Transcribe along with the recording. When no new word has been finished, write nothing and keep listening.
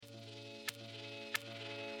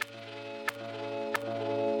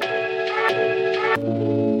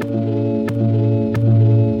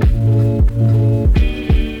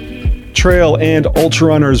trail and ultra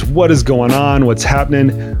runners, what is going on? What's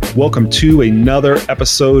happening? Welcome to another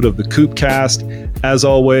episode of the Coopcast. As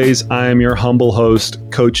always, I am your humble host,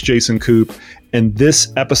 Coach Jason Coop, and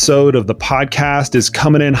this episode of the podcast is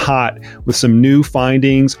coming in hot with some new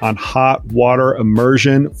findings on hot water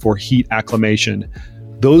immersion for heat acclimation.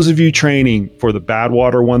 Those of you training for the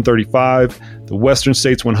Badwater 135, the Western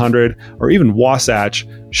States 100, or even Wasatch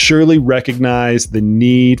surely recognize the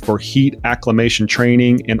need for heat acclimation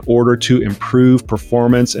training in order to improve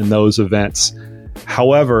performance in those events.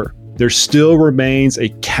 However, there still remains a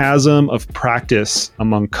chasm of practice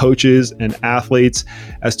among coaches and athletes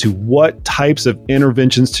as to what types of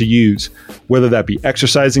interventions to use, whether that be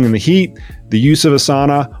exercising in the heat, the use of a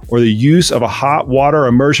sauna, or the use of a hot water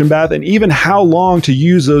immersion bath, and even how long to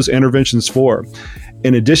use those interventions for.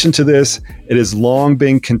 In addition to this, it has long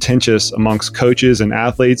been contentious amongst coaches and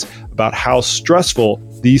athletes about how stressful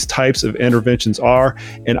these types of interventions are,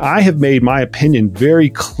 and I have made my opinion very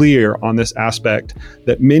clear on this aspect,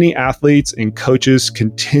 that many athletes and coaches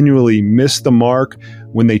continually miss the mark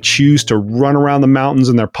when they choose to run around the mountains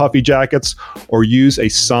in their puffy jackets or use a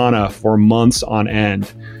sauna for months on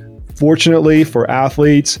end. Fortunately for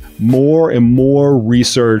athletes, more and more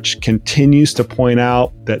research continues to point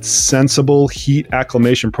out that sensible heat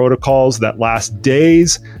acclimation protocols that last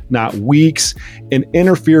days, not weeks, and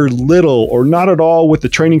interfere little or not at all with the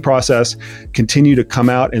training process continue to come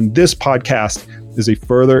out, and this podcast is a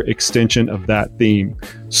further extension of that theme.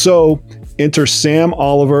 So, enter Sam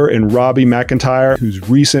Oliver and Robbie McIntyre, whose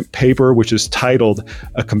recent paper, which is titled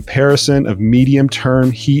A Comparison of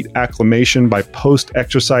Medium-Term Heat Acclimation by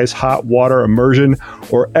Post-Exercise Hot Water Immersion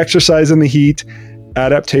or Exercise in the Heat,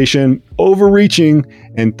 Adaptation, Overreaching,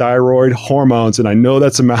 and Thyroid Hormones. And I know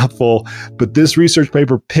that's a mouthful, but this research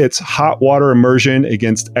paper pits hot water immersion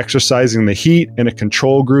against exercising in the heat in a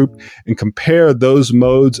control group and compare those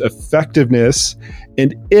modes' effectiveness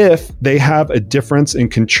and if they have a difference in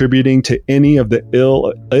contributing to any of the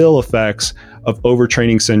ill effects of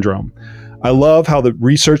overtraining syndrome. I love how the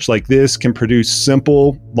research like this can produce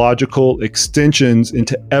simple, logical extensions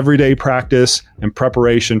into everyday practice and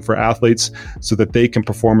preparation for athletes so that they can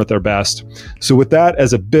perform at their best. So with that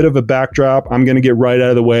as a bit of a backdrop, I'm going to get right out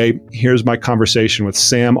of the way. Here's my conversation with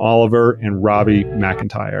Sam Oliver and Robbie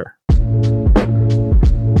McIntyre.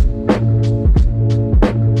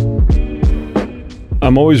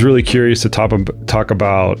 I'm always really curious to talk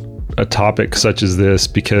about a topic such as this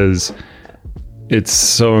because it's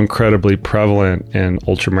so incredibly prevalent in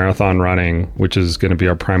ultramarathon running, which is going to be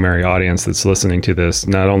our primary audience that's listening to this.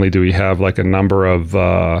 Not only do we have like a number of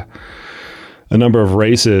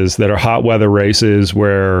races that are hot weather races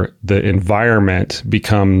where the environment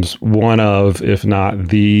becomes one of, if not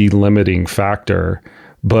the limiting factor.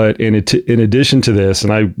 But in addition to this,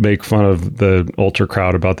 and I make fun of the ultra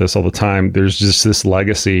crowd about this all the time, there's just this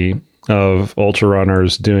legacy of ultra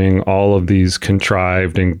runners doing all of these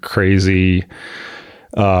contrived and crazy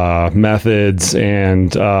methods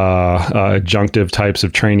and adjunctive types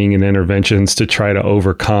of training and interventions to try to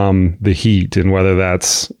overcome the heat. And whether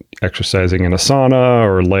that's exercising in a sauna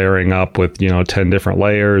or layering up with, 10 different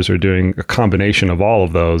layers or doing a combination of all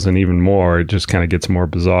of those and even more, it just kind of gets more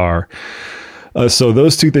bizarre. So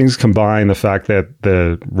those two things combine the fact that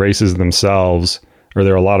the races themselves, or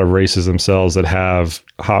there are a lot of races themselves that have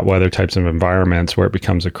hot weather types of environments where it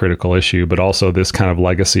becomes a critical issue, but also this kind of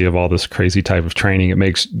legacy of all this crazy type of training. It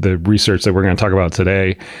makes the research that we're going to talk about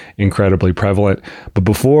today incredibly prevalent. But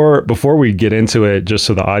before we get into it, just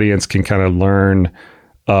so the audience can kind of learn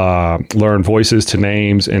voices to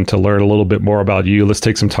names and to learn a little bit more about you, let's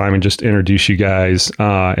take some time and just introduce you guys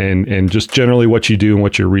and just generally what you do and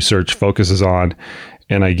what your research focuses on.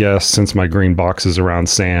 And I guess since my green box is around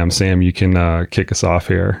Sam, you can kick us off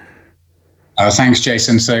here. Thanks,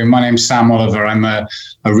 Jason. So my name's Sam Oliver. I'm a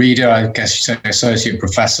reader, I guess you say associate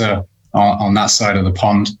professor on that side of the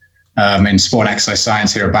pond in sport and exercise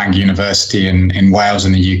science here at Bangor University in Wales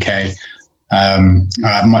in the UK.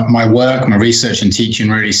 My work, my research and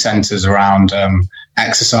teaching really centers around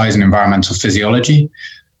exercise and environmental physiology.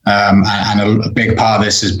 And a big part of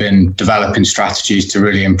this has been developing strategies to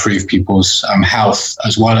really improve people's health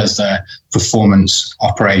as well as their performance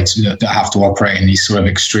that have to operate in these sort of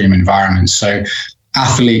extreme environments. So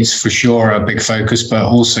athletes for sure are a big focus, but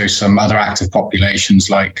also some other active populations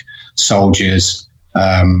like soldiers,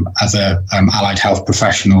 other allied health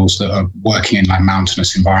professionals that are working in like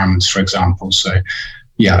mountainous environments, for example. So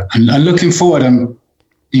yeah, and looking forward,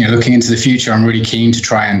 looking into the future, I'm really keen to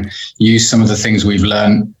try and use some of the things we've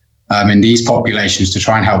learned in these populations to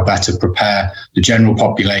try and help better prepare the general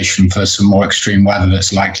population for some more extreme weather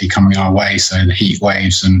that's likely coming our way. So the heat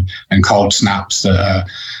waves and cold snaps that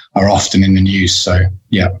are often in the news. So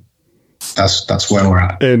yeah. That's where we're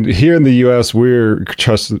at. And here in the U.S., we're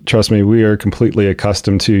trust me, we are completely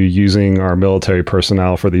accustomed to using our military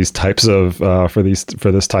personnel for these types of for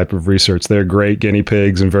this type of research. They're great guinea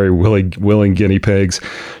pigs and very willing guinea pigs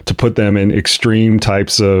to put them in extreme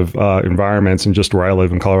types of environments. And just where I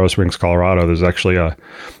live in Colorado Springs, Colorado, there's actually a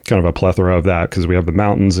kind of a plethora of that because we have the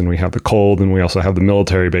mountains and we have the cold and we also have the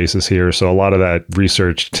military bases here. So a lot of that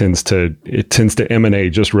research tends to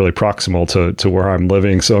emanate just really proximal to where I'm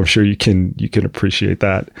living. So I'm sure you can appreciate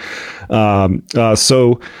that.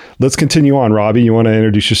 So let's continue on. Robbie, you want to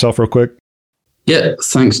introduce yourself real quick? Yeah,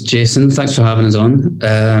 thanks, Jason. Thanks for having us on.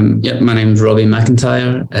 My name's Robbie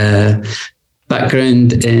McIntyre.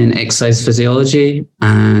 Background in exercise physiology,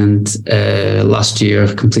 and last year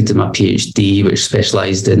I've completed my PhD, which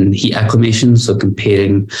specialised in heat acclimation, so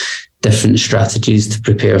comparing different strategies to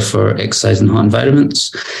prepare for exercise in hot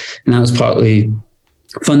environments. And that was partly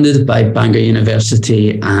funded by Bangor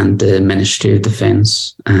University and the Ministry of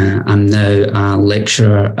Defence. I'm now a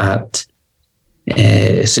lecturer at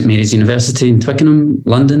St Mary's University in Twickenham,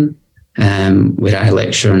 London, where I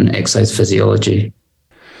lecture on exercise physiology.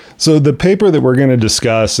 So the paper that we're going to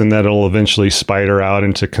discuss, and that'll eventually spider out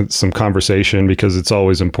into some conversation because it's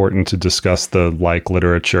always important to discuss the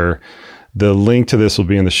literature. The link to this will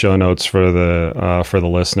be in the show notes for the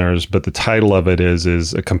listeners, but the title of it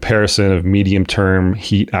is a comparison of medium-term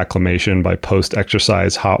heat acclimation by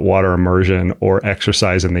post-exercise hot water immersion or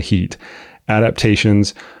exercise in the heat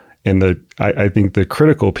adaptations. And I think the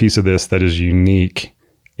critical piece of this that is unique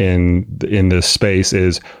in this space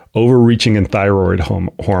is overreaching in thyroid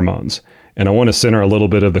hormones. And I want to center a little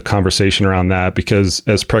bit of the conversation around that because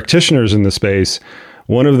as practitioners in the space,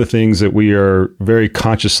 one of the things that we are very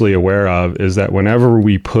consciously aware of is that whenever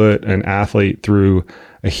we put an athlete through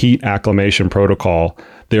a heat acclimation protocol,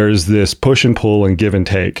 there's this push and pull and give and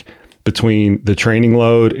take between the training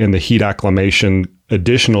load and the heat acclimation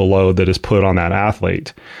additional load that is put on that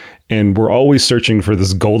athlete. And we're always searching for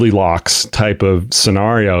this Goldilocks type of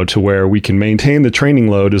scenario to where we can maintain the training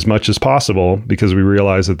load as much as possible because we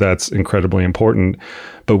realize that that's incredibly important.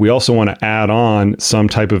 But we also want to add on some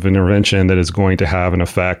type of intervention that is going to have an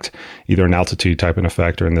effect, either an altitude type of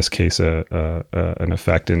effect, or in this case, an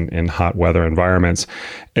effect in hot weather environments.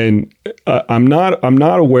 And I'm not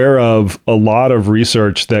aware of a lot of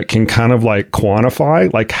research that can kind of like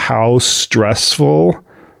quantify like how stressful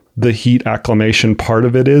the heat acclimation part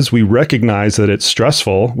of it is. We recognize that it's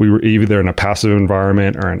stressful. We were either in a passive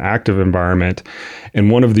environment or an active environment.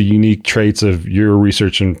 And one of the unique traits of your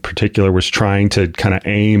research in particular was trying to kind of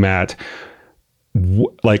aim at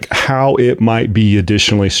like how it might be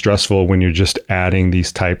additionally stressful when you're just adding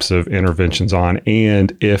these types of interventions on,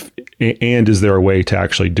 and is there a way to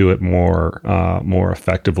actually do it more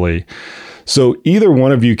effectively? So either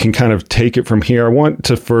one of you can kind of take it from here. I want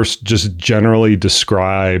to first just generally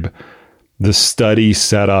describe the study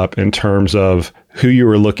setup in terms of who you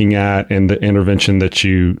were looking at and the intervention that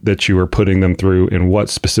you were putting them through, and what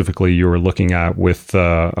specifically you were looking at with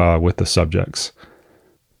the subjects.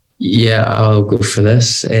 Yeah, I'll go for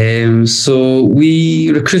this. So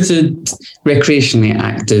we recruited recreationally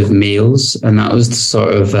active males, and that was to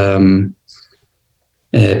sort of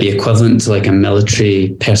be equivalent to like a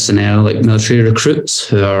military personnel, like military recruits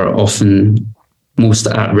who are often most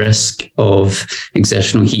at risk of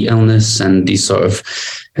exertional heat illness and these sort of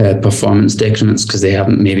performance decrements because they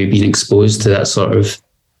haven't maybe been exposed to that sort of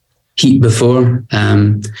heat before.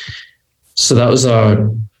 So that was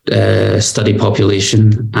our study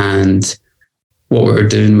population, and what we were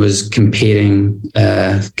doing was comparing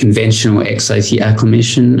conventional exercise heat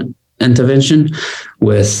acclimation intervention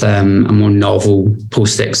with a more novel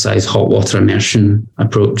post-exercise hot water immersion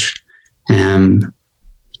approach.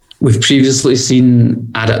 We've previously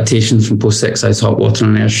seen adaptations from post-exercise hot water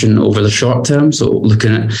immersion over the short term, so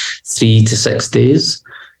looking at 3 to 6 days.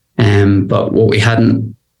 But what we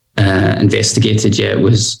hadn't investigated yet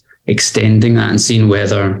was extending that and seeing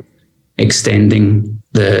whether extending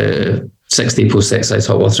the 6-day post-exercise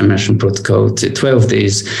hot water immersion protocol to 12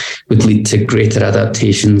 days would lead to greater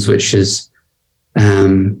adaptations, which is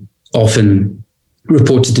often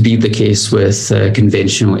reported to be the case with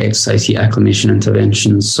conventional exercise heat acclimation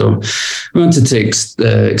interventions. So we wanted to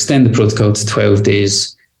extend the protocol to 12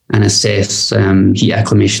 days and assess heat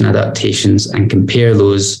acclimation adaptations and compare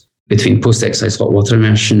those between post-exercise hot water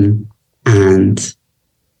immersion and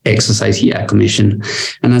exercise heat acclimation.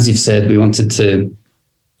 And as you've said, we wanted to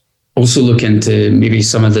also look into maybe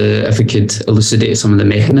if we could elucidate some of the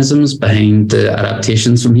mechanisms behind the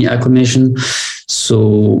adaptations from heat acclimation.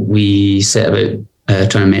 So we set about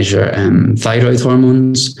trying to measure thyroid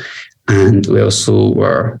hormones, and we also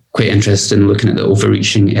were quite interested in looking at the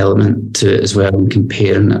overreaching element to it as well and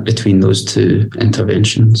comparing it between those two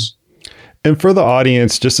interventions. And for the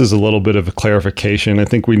audience, just as a little bit of a clarification, I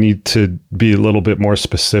think we need to be a little bit more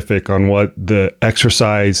specific on what the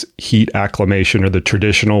exercise heat acclimation, or the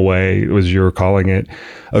traditional way, as you were calling it,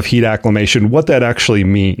 of heat acclimation, what that actually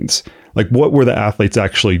means. Like, what were the athletes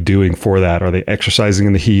actually doing for that? Are they exercising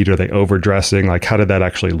in the heat? Are they overdressing? Like, how did that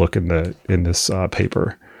actually look in this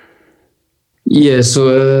paper? Yeah,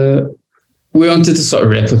 so we wanted to sort of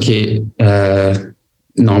replicate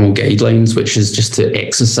normal guidelines, which is just to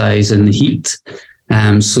exercise in the heat.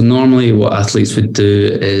 So normally what athletes would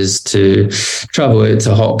do is to travel out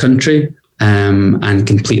to hot country and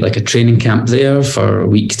complete like a training camp there for a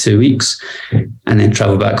week, 2 weeks, and then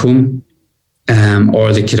travel back home.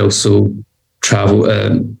 Or they could also travel,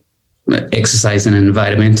 exercise in an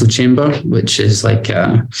environmental chamber, which is like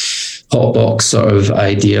a hot box sort of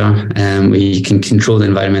idea, where you can control the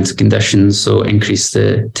environmental conditions, so increase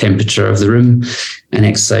the temperature of the room and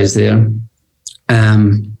exercise there.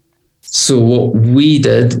 So what we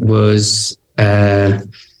did was the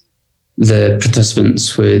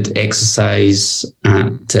participants would exercise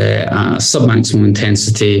at a submaximal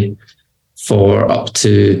intensity for up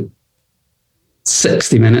to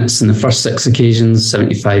 60 minutes in the first 6 occasions,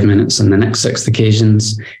 75 minutes in the next 6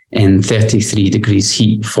 occasions, in 33 degrees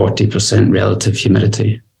heat, 40% relative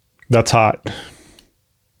humidity. That's hot.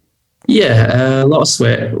 Yeah, a lot of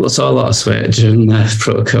sweat. A lot of sweat during the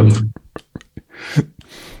protocol.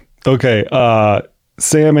 Okay.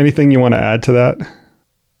 Sam, anything you want to add to that?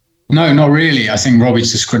 No, not really. I think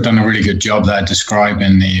Robbie's just done a really good job there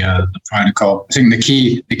describing the protocol. I think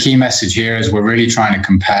the key message here is we're really trying to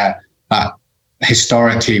compare that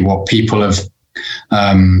historically what people have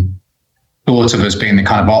thought of as being the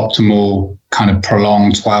kind of optimal, kind of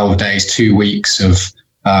prolonged 12 days, 2 weeks of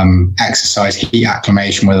exercise heat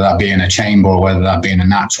acclimation, whether that be in a chamber or whether that be in a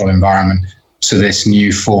natural environment, to this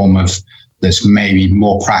new form of that's maybe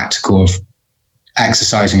more practical of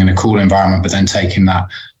exercising in a cool environment, but then taking that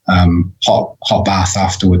hot bath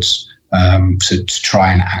afterwards to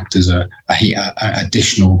try and act as a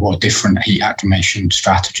additional or different heat acclimation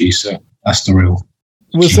strategy. So that's the real.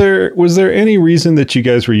 Was there any reason that you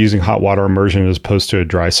guys were using hot water immersion as opposed to a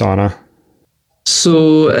dry sauna?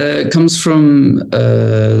 So it comes from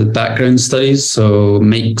background studies. So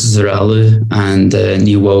Mike Zaralu and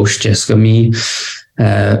Neil Walsh, Jessica Mee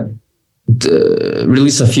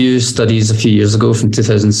released a few studies a few years ago from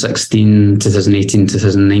 2016, 2018,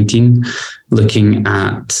 2019, looking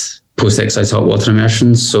at post-exercise hot water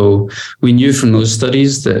immersions. So we knew from those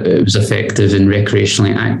studies that it was effective in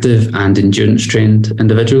recreationally active and endurance-trained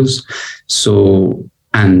individuals. So,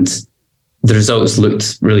 and the results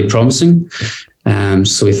looked really promising.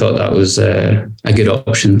 So we thought that was a good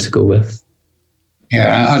option to go with.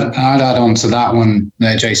 Yeah, I'd add on to that one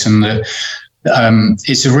there, Jason, that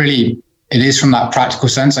it is from that practical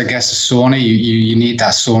sense. I guess a sauna, you need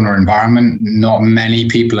that sauna environment. Not many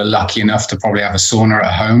people are lucky enough to probably have a sauna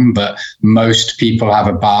at home, but most people have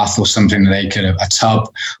a bath or something that they could, a tub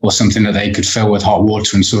or something that they could fill with hot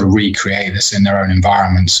water and sort of recreate this in their own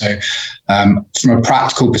environment. So from a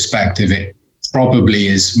practical perspective, it probably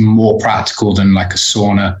is more practical than like a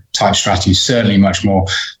sauna type strategy, certainly much more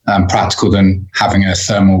practical than having a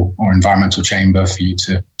thermal or environmental chamber for you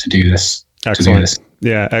to do this. Excellent.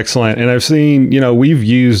 Yeah, excellent. And I've seen, we've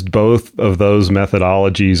used both of those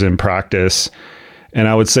methodologies in practice. And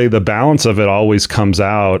I would say the balance of it always comes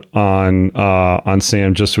out on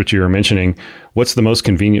Sam, just what you were mentioning. What's the most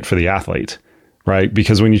convenient for the athlete, right?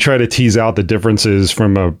 Because when you try to tease out the differences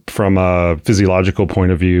from a physiological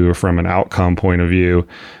point of view or from an outcome point of view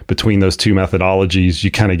between those two methodologies, you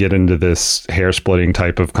kind of get into this hair splitting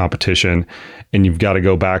type of competition. And you've got to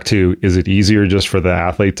go back to, is it easier just for the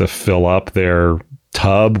athlete to fill up their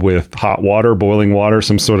tub with hot water, boiling water,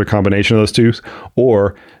 some sort of combination of those two,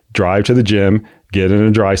 or drive to the gym, get in a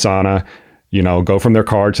dry sauna, go from their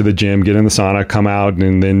car to the gym, get in the sauna, come out,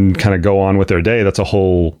 and then kind of go on with their day? That's a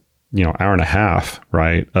whole, hour and a half,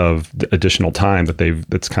 right, of additional time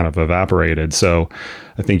that's kind of evaporated. So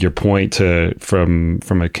I think your point from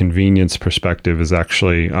a convenience perspective is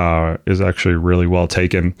actually really well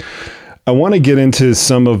taken. I want to get into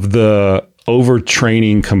some of the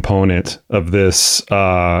overtraining component of this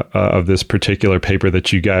particular paper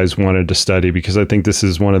that you guys wanted to study, because I think this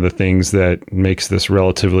is one of the things that makes this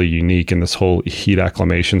relatively unique in this whole heat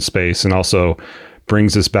acclimation space, and also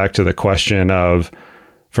brings us back to the question of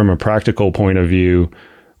from a practical point of view,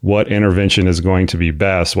 what intervention is going to be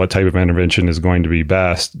best, what type of intervention is going to be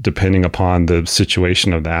best, depending upon the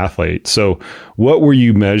situation of the athlete. So what were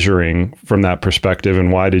you measuring from that perspective,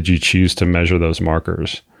 and why did you choose to measure those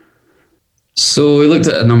markers? So we looked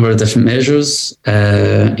at a number of different measures,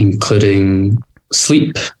 including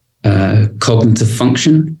sleep, cognitive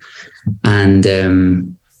function,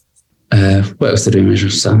 and what else did we measure,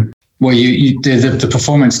 Sam? Well, you did the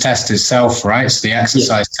performance test itself, right? So the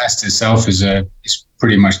exercise test itself is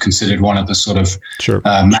pretty much considered one of the sort of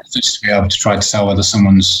methods to be able to try to tell whether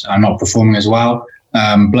someone's not performing as well.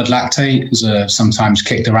 Blood lactate is sometimes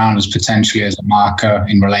kicked around as potentially as a marker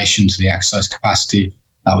in relation to the exercise capacity.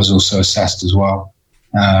 That was also assessed as well.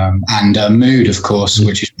 And mood, of course,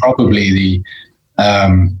 which is probably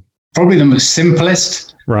the most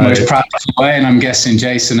simplest, most practical way. And I'm guessing,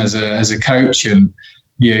 Jason, as a coach, and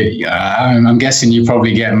I'm guessing you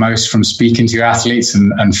probably get most from speaking to your athletes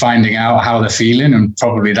and finding out how they're feeling. And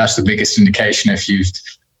probably that's the biggest indication if you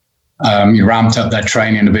ramped up their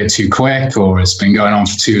training a bit too quick, or it's been going on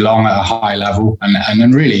for too long at a high level. And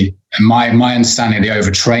then really, in my understanding of the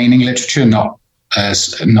overtraining literature, not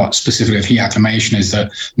specifically of heat acclimation, is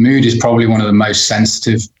that mood is probably one of the most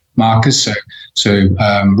sensitive markers. So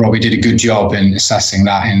Robbie did a good job in assessing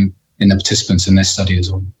that in the participants in this study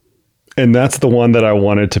as well. And that's the one that I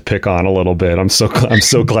wanted to pick on a little bit. I'm so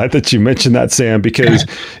glad that you mentioned that, Sam, because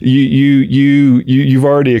you've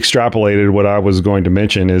already extrapolated what I was going to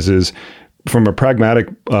mention. Is from a pragmatic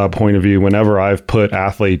point of view, whenever I've put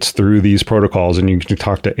athletes through these protocols, and you can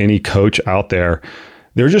talk to any coach out there,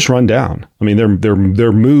 they're just run down. I mean,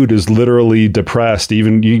 their mood is literally depressed.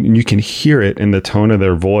 Even you can hear it in the tone of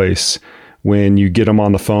their voice when you get them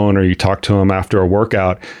on the phone or you talk to them after a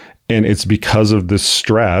workout, and it's because of the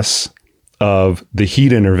stress of the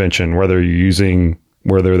heat intervention, whether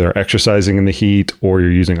they're exercising in the heat, or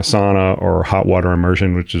you're using a sauna or hot water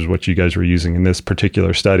immersion, which is what you guys were using in this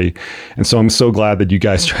particular study. And so I'm so glad that you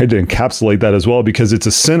guys tried to encapsulate that as well, because it's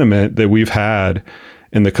a sentiment that we've had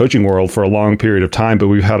in the coaching world for a long period of time, but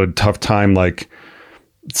we've had a tough time like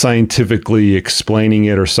scientifically explaining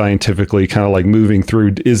it, or scientifically kind of like moving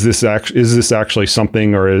through, is this actually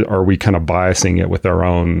something, or are we kind of biasing it with our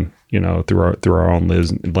own, through our own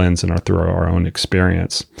lens and through our own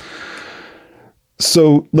experience.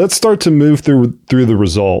 So let's start to move through the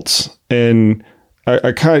results, and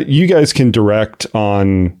you guys can direct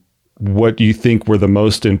on what you think were the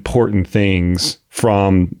most important things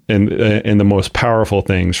from and the most powerful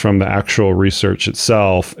things from the actual research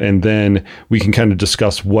itself, and then we can kind of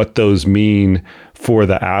discuss what those mean for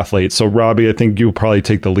the athlete. So Robbie, I think you'll probably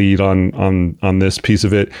take the lead on this piece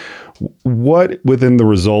of it. What within the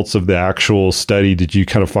results of the actual study did you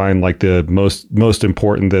kind of find like the most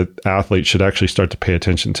important that athletes should actually start to pay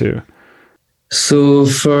attention to? So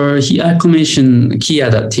for heat acclimation, a key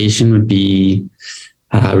adaptation would be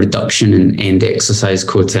a reduction in end exercise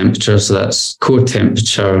core temperature. So that's core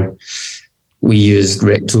temperature. We used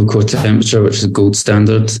rectal core temperature, which is gold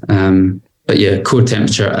standard. But yeah, core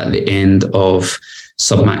temperature at the end of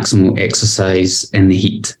submaximal exercise in the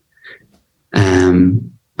heat.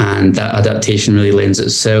 And that adaptation really lends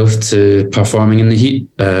itself to performing in the heat,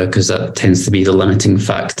 because that tends to be the limiting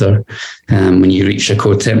factor. When you reach a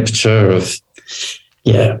core temperature of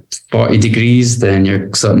 40 degrees, then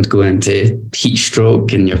you're starting to go into heat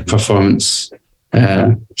stroke and your performance,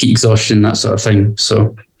 heat exhaustion, that sort of thing.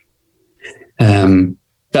 So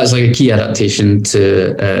that's like a key adaptation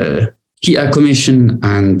to heat acclimation,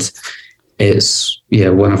 and it's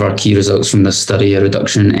one of our key results from this study, a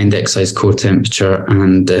reduction in end exercise core temperature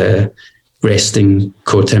and resting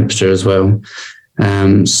core temperature as well.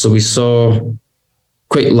 So we saw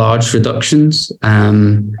quite large reductions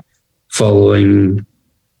following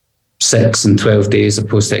 6 and 12 days of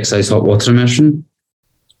post-exercise hot water immersion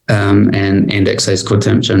and end exercise core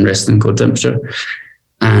temperature and resting core temperature.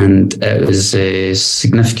 And it was a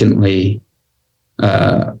significantly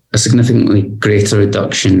greater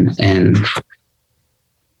reduction in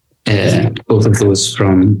both of those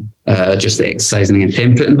from just exercising in a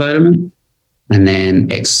temperate environment and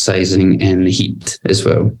then exercising in the heat as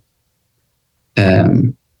well.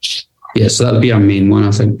 So that would be our main one,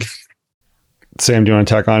 I think. Sam, do you want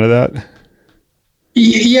to tack onto that?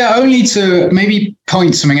 Yeah, only to maybe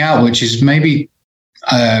point something out, which is maybe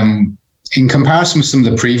in comparison with some of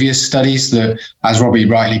the previous studies that, as Robbie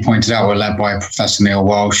rightly pointed out, were led by Professor Neil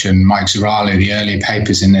Walsh and Mike Zuralo, the earlier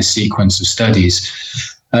papers in this sequence of studies.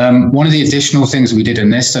 One of the additional things that we did in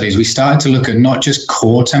this study is we started to look at not just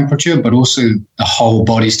core temperature, but also the whole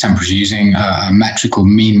body's temperature using a metrical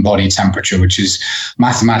mean body temperature, which is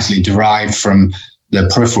mathematically derived from the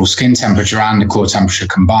peripheral skin temperature and the core temperature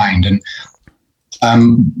combined. And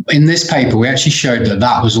in this paper, we actually showed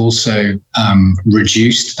that was also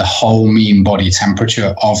reduced the whole mean body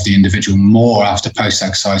temperature of the individual more after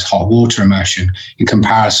post-exercise hot water immersion in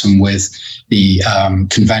comparison with the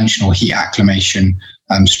conventional heat acclimation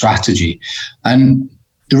strategy. And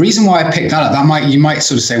the reason why I picked that up, you might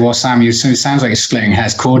sort of say, well, Sam, it sounds like you're splitting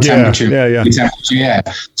hairs, core temperature. Yeah.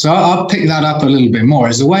 So I'll pick that up a little bit more.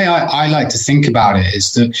 As the way I like to think about it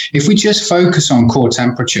is that if we just focus on core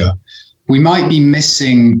temperature, we might be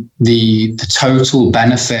missing the total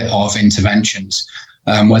benefit of interventions,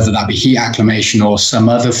 whether that be heat acclimation or some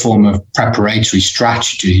other form of preparatory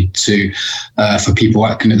strategy for people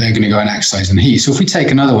they're going to go and exercise in heat. So if we take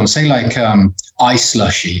another one, say like ice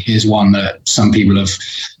slushy is one that some people have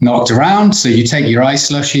knocked around. So you take your ice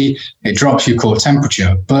slushy, it drops your core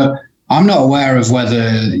temperature, but I'm not aware of whether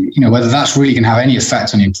that's really going to have any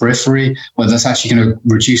effect on your periphery, whether that's actually going to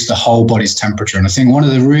reduce the whole body's temperature. And I think one of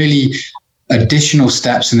the really additional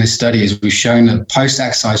steps in this study is we've shown that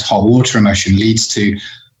post-exercise hot water immersion leads to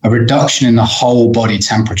a reduction in the whole body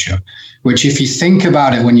temperature, which if you think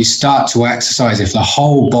about it, when you start to exercise, if the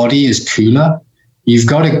whole body is cooler, you've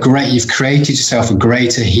created yourself a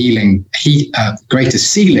greater ceiling,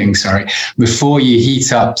 before you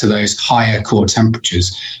heat up to those higher core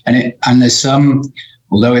temperatures. And there's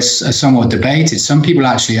although it's somewhat debated, some people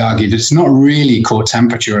actually argue that it's not really core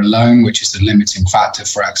temperature alone, which is the limiting factor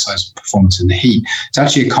for exercise performance in the heat. It's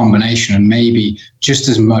actually a combination, and maybe just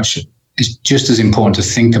as important to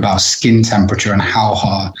think about skin temperature and how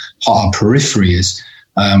hot our periphery is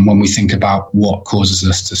when we think about what causes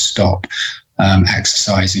us to stop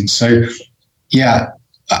exercising. So,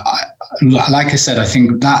 like I said, I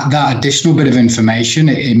think that additional bit of information,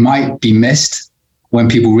 it might be missed when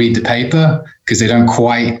people read the paper because they don't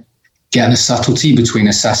quite get the subtlety between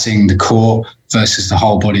assessing the core versus the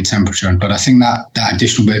whole body temperature. But I think that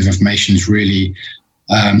additional bit of information is really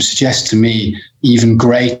suggests to me even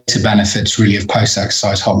greater benefits really of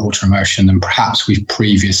post-exercise hot water immersion than perhaps we've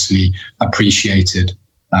previously appreciated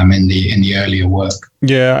in the earlier work.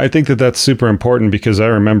 Yeah, I think that's super important because I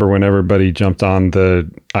remember when everybody jumped on the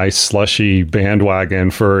ice slushy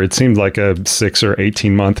bandwagon for, it seemed like a 6 or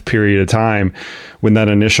 18 month period of time when that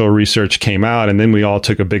initial research came out. And then we all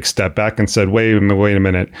took a big step back and said, wait a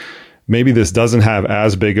minute, maybe this doesn't have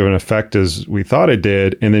as big of an effect as we thought it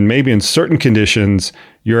did. And then maybe in certain conditions,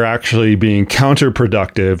 you're actually being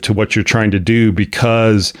counterproductive to what you're trying to do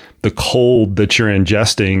because the cold that you're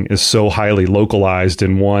ingesting is so highly localized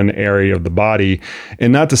in one area of the body.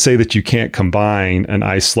 And not to say that you can't combine an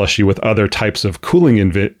ice slushy with other types of cooling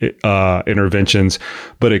interventions,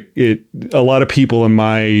 but a lot of people, in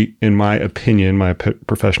my opinion, my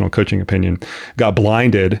professional coaching opinion, got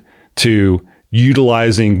blinded to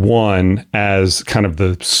utilizing one as kind of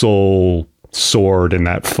the sole sword in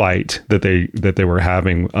that fight that they were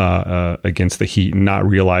having against the heat, and not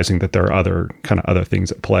realizing that there are other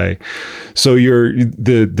things at play. So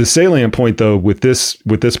the salient point though with this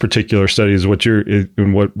particular study is what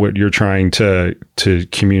you're trying to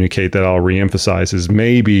communicate, that I'll reemphasize, is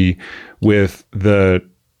maybe with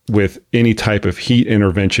any type of heat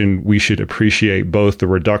intervention, we should appreciate both the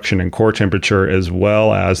reduction in core temperature as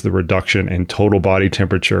well as the reduction in total body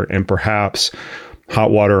temperature, and perhaps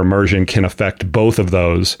hot water immersion can affect both of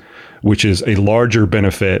those, which is a larger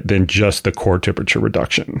benefit than just the core temperature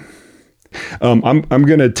reduction. I'm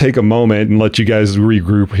going to take a moment and let you guys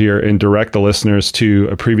regroup here and direct the listeners to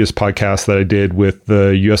a previous podcast that I did with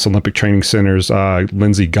the U.S. Olympic Training Center's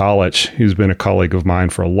Lindsay Golich, who's been a colleague of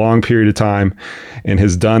mine for a long period of time and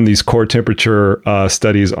has done these core temperature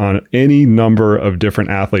studies on any number of different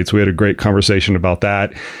athletes. We had a great conversation about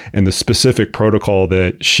that and the specific protocol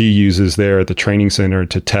that she uses there at the training center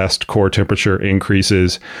to test core temperature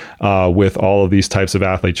increases with all of these types of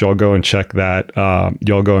athletes. Y'all go and check that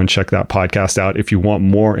podcast out if you want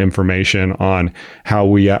more information on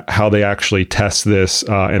how they actually test this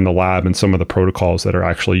in the lab and some of the protocols that are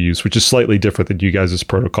actually used, which is slightly different than you guys'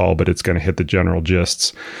 protocol, but it's going to hit the general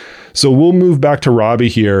gists. So we'll move back to Robbie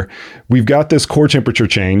here. We've got this core temperature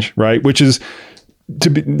change, right? Which is to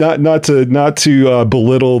be not to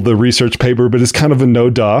belittle the research paper, but it's kind of a no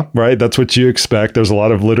duh, right? That's what you expect. There's a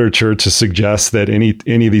lot of literature to suggest that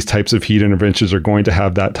any of these types of heat interventions are going to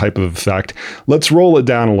have that type of effect. Let's roll it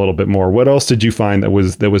down a little bit more. What else did you find that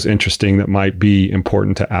was interesting that might be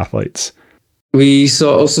important to athletes? We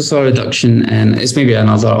also saw a reduction in, it's maybe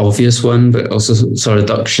another obvious one, but also saw a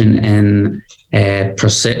reduction in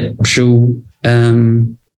perceptual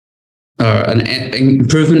or an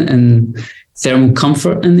improvement in thermal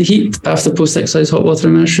comfort in the heat after post-exercise hot water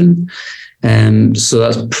immersion. So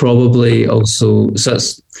that's probably also, so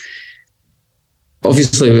that's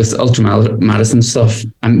obviously with ultramarathon stuff,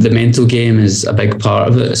 the mental game is a big part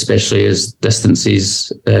of it, especially as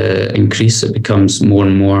distances increase. It becomes more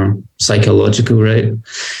and more psychological, right?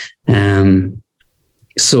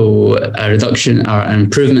 So a reduction or an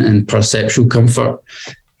improvement in perceptual comfort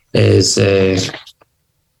is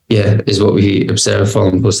what we observe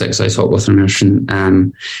following post-exercise hot water immersion.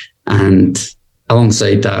 And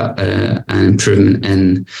alongside that, an improvement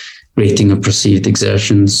in rating of perceived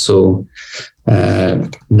exertions. So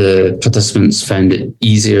the participants found it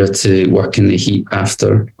easier to work in the heat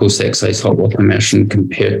after post-exercise hot water immersion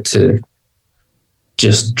compared to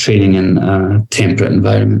just training in a temperate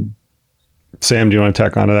environment. Sam, do you want to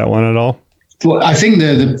tack onto that one at all? Well, I think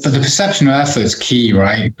the perception of effort is key,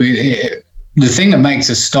 right? The thing that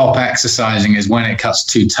makes us stop exercising is when it cuts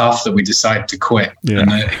too tough that we decide to quit. Yeah.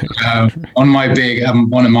 And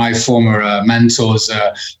one of my former mentors,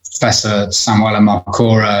 Professor Samuele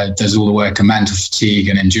Marcora, does all the work on mental fatigue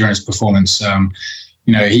and endurance performance.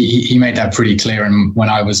 He made that pretty clear. And when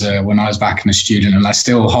I was back in a student, and I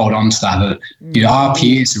still hold on to that,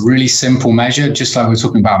 RPE is a really simple measure, just like we're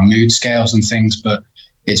talking about mood scales and things, but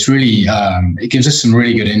it's really, it gives us some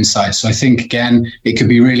really good insights. So I think, again, it could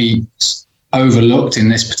be really overlooked in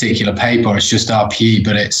this particular paper. It's just RPE,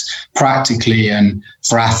 but it's practically, and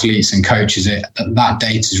for athletes and coaches, that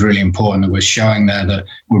data is really important, that we're showing there that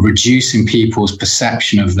we're reducing people's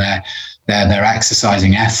perception of their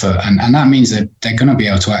exercising effort. And that means that they're going to be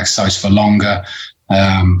able to exercise for longer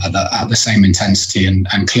at the same intensity.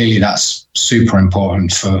 And clearly that's super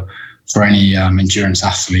important for any endurance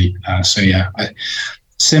athlete.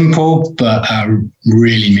 Simple, but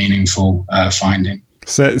really meaningful finding.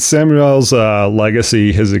 Samuel's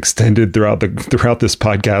legacy has extended throughout this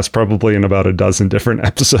podcast, probably in about a dozen different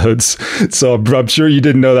episodes. So I'm sure you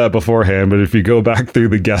didn't know that beforehand, but if you go back through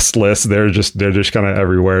the guest list, they're just kind of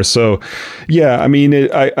everywhere. So yeah, I mean,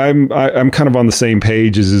 I'm kind of on the same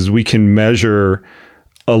page as we can measure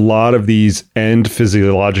a lot of these end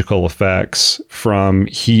physiological effects from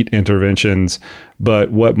heat interventions,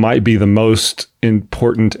 but what might be the most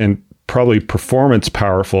important and probably performance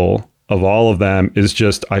powerful of all of them is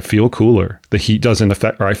just, I feel cooler. The heat doesn't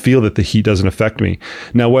affect, or I feel that the heat doesn't affect me.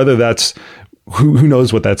 Now, whether that's, who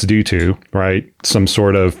knows what that's due to, right? Some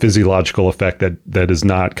sort of physiological effect that is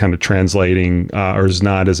not kind of translating or is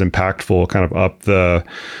not as impactful kind of up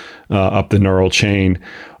the neural chain,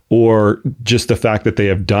 or just the fact that they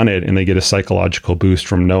have done it and they get a psychological boost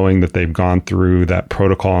from knowing that they've gone through that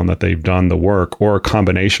protocol and that they've done the work, or a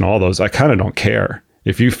combination of all those. I kind of don't care.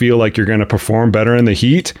 If you feel like you're going to perform better in the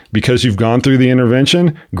heat because you've gone through the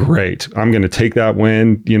intervention, great. I'm going to take that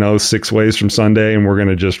win, 6 ways from Sunday, and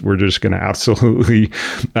we're just going to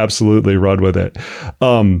absolutely run with it.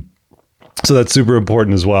 So that's super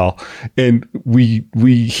important as well. And we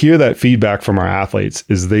hear that feedback from our athletes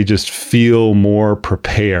is they just feel more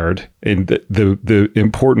prepared. And the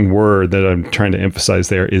important word that I'm trying to emphasize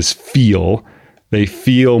there is feel. They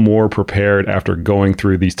feel more prepared after going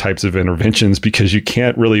through these types of interventions, because you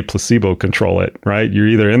can't really placebo control it, right? You're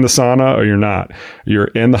either in the sauna or you're not. You're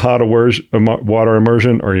in the hot water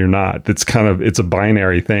immersion or you're not. It's a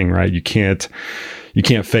binary thing, right? You can't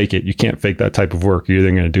fake it. You can't fake that type of work. You're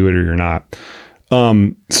either going to do it or you're not.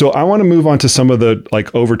 So I want to move on to some of the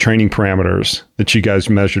overtraining parameters that you guys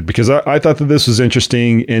measured, because I thought that this was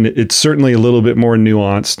interesting, and it's certainly a little bit more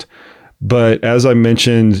nuanced. But as I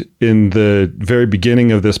mentioned in the very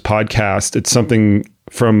beginning of this podcast, it's something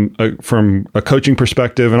from a coaching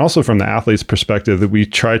perspective and also from the athlete's perspective that we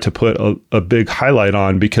try to put a big highlight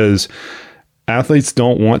on, because athletes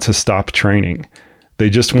don't want to stop training.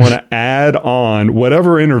 They just want to add on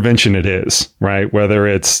whatever intervention it is, right? Whether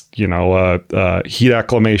it's, a heat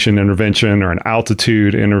acclimation intervention or an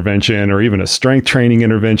altitude intervention or even a strength training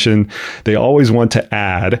intervention. They always want to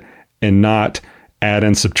add and not add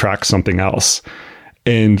and subtract something else.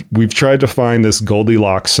 And we've tried to find this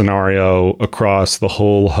Goldilocks scenario across the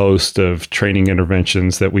whole host of training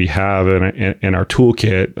interventions that we have in our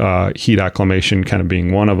toolkit, heat acclimation kind of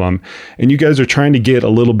being one of them. And you guys are trying to get a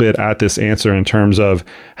little bit at this answer in terms of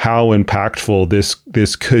how impactful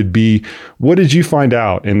this could be. What did you find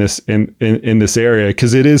out in this area?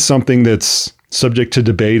 Because it is something that's subject to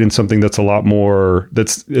debate and something that's a lot more,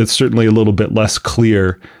 it's certainly a little bit less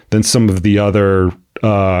clear than some of the other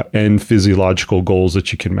end physiological goals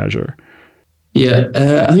that you can measure. Yeah,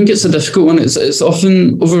 I think it's a difficult one. It's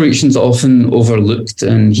often, overreaching is often overlooked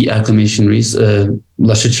in heat acclimation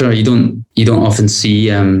literature. You don't often see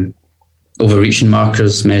overreaching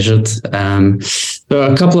markers measured. And There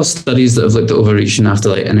are a couple of studies that have looked at overreaching after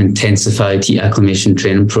like an intensified heat acclimation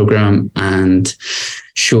training program and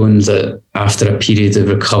shown that after a period of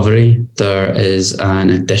recovery, there is an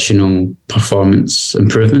additional performance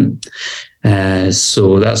improvement.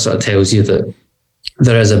 So that sort of tells you that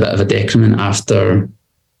there is a bit of a decrement after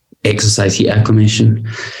exercise heat acclimation.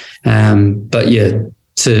 But yeah,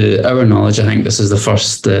 to our knowledge, I think this is the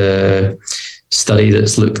first study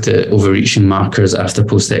that's looked at overreaching markers after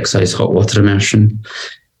post-exercise hot water immersion.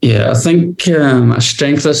 Yeah, I think a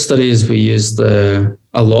strength of this study is we used a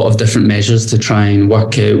lot of different measures to try and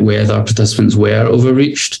work out whether participants were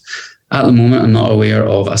overreached. At the moment, I'm not aware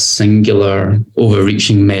of a singular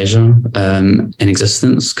overreaching measure in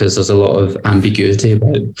existence because there's a lot of ambiguity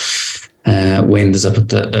about when does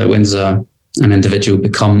an individual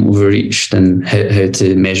become overreached and how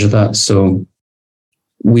to measure that. So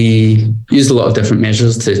we used a lot of different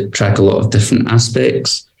measures to track a lot of different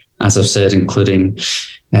aspects, as I've said, including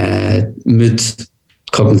mood,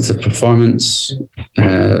 cognitive performance,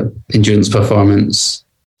 endurance performance,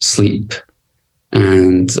 sleep,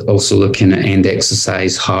 and also looking at end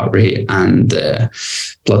exercise, heart rate, and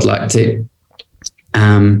blood lactate.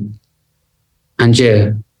 And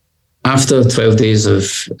yeah, after 12 days of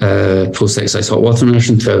post-exercise hot water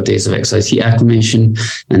immersion, 12 days of exercise heat acclimation,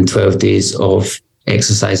 and 12 days of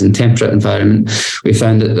exercise in temperate environment, we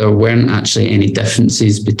found that there weren't actually any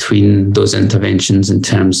differences between those interventions in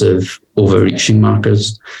terms of overreaching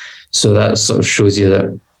markers. So that sort of shows you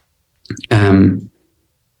that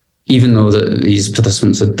even though that these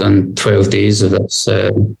participants had done 12 days of this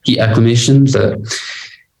heat acclimation, that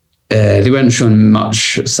they weren't showing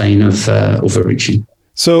much sign of overreaching.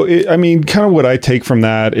 So, kind of what I take from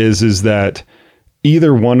that is that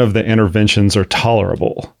either one of the interventions are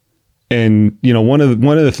tolerable. And, one of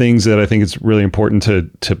the things that I think is really important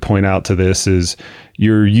to point out to this is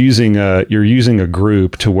you're using a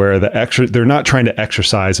group to where they're not trying to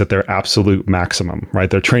exercise at their absolute maximum, right?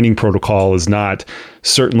 Their training protocol is not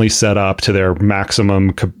certainly set up to their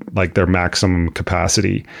maximum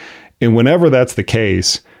capacity. And whenever that's the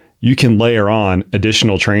case, you can layer on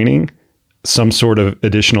additional training, some sort of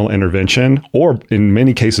additional intervention, or in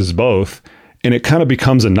many cases both, and it kind of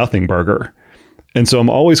becomes a nothing burger. And so I'm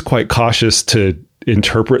always quite cautious to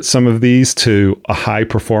interpret some of these to a high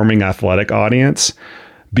performing athletic audience,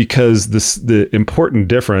 because the important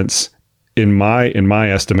difference in my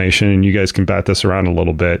estimation, and you guys can bat this around a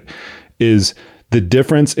little bit, is the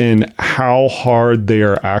difference in how hard they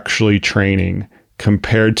are actually training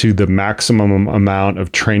compared to the maximum amount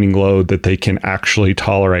of training load that they can actually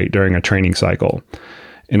tolerate during a training cycle.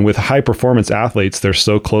 And with high performance athletes, they're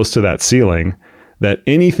so close to that ceiling that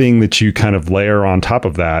anything that you kind of layer on top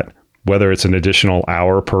of that, whether it's an additional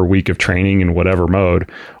hour per week of training in whatever mode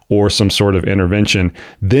or some sort of intervention,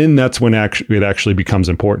 then that's when it actually becomes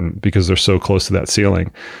important, because they're so close to that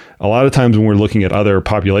ceiling. A lot of times when we're looking at other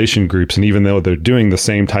population groups, and even though they're doing the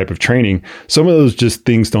same type of training, some of those just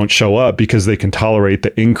things don't show up because they can tolerate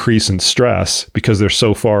the increase in stress because they're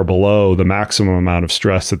so far below the maximum amount of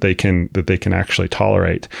stress that they can actually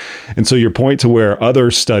tolerate. And so your point to where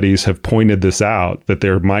other studies have pointed this out, that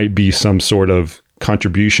there might be some sort of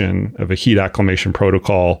contribution of a heat acclimation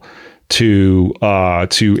protocol to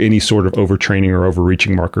any sort of overtraining or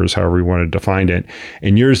overreaching markers, however you want to define it,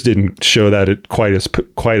 and yours didn't show that it quite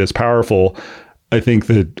as powerful. I think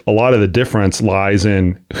that a lot of the difference lies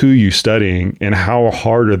in who you're studying and how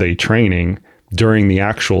hard are they training during the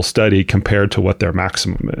actual study compared to what their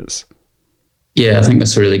maximum is. Yeah, I think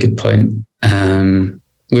that's a really good point.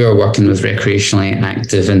 We were working with recreationally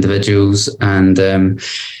active individuals, and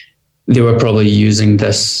they were probably using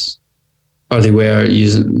this, or they were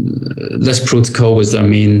using this protocol was their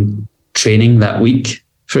main training that week,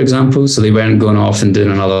 for example. So they weren't going off and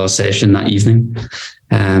doing another session that evening.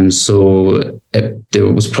 So they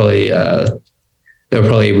were probably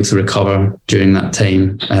able to recover during that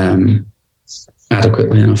time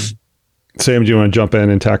adequately enough. Sam, do you want to jump in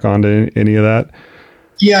and tack on to any of that?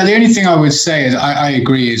 Yeah, the only thing I would say is I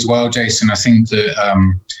agree as well, Jason. I think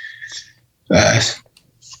that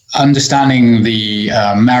understanding the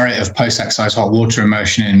merit of post-exercise hot water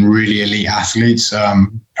immersion in really elite athletes,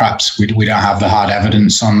 perhaps we don't have the hard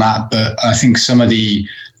evidence on that, but I think some of the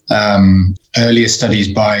earlier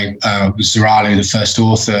studies by Zeralu, the first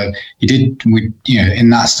author, in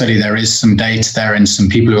that study there is some data there in some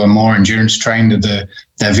people who are more endurance trained that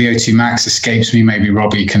their VO2 max escapes me. Maybe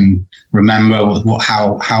Robbie can remember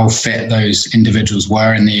how fit those individuals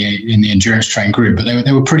were in the endurance trained group, but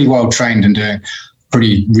they were pretty well trained and doing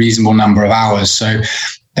pretty reasonable number of hours. So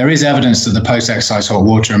there is evidence that the post-exercise hot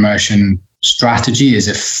water immersion strategy is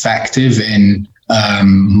effective in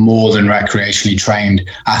more than recreationally trained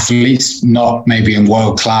athletes, not maybe in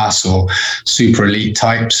world class or super elite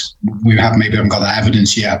types. We haven't got that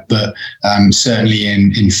evidence yet, but certainly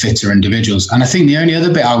in fitter individuals. And I think the only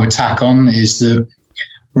other bit I would tack on is that,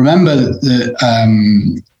 remember that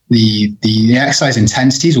the exercise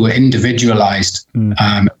intensities were individualized in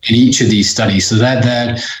each of these studies. So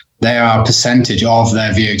they are a percentage of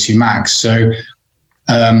their VO2 max. So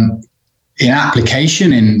in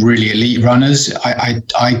application in really elite runners,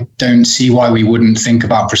 I don't see why we wouldn't think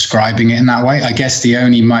about prescribing it in that way. I guess the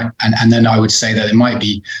only and then I would say that it might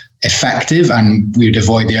be effective and we would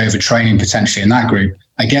avoid the overtraining potentially in that group.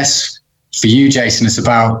 I guess for you, Jason, it's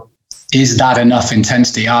about, is that enough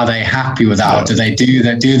intensity? Are they happy with that? Or do they do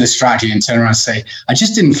the strategy and turn around and say, I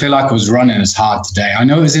just didn't feel like I was running as hard today. I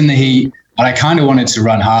know it was in the heat, but I kind of wanted to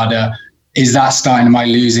run harder. Is that starting, am I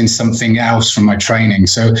losing something else from my training?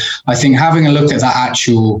 So I think having a look at that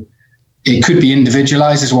it could be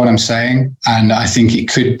individualized is what I'm saying. And I think it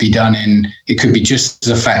could be it could be just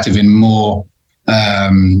as effective in more,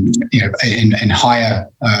 in higher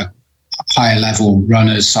level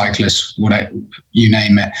runners, cyclists, whatever, you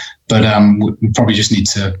name it. But we probably just need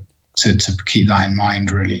to keep that in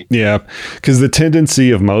mind, really. Yeah, because the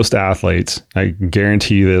tendency of most athletes, I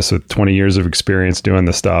guarantee you this with 20 years of experience doing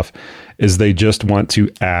this stuff, is they just want to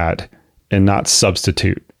add and not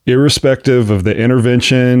substitute, irrespective of the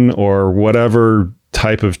intervention or whatever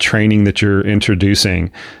type of training that you're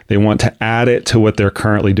introducing. They want to add it to what they're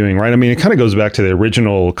currently doing, right? I mean, it kind of goes back to the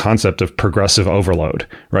original concept of progressive overload,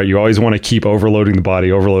 right? You always want to keep overloading the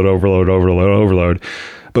body, overload.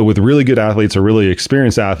 But with really good athletes or really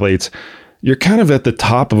experienced athletes, you're kind of at the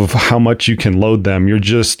top of how much you can load them. You're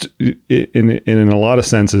just, in a lot of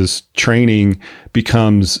senses, training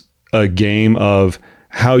becomes a game of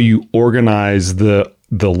how you organize the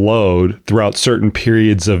load throughout certain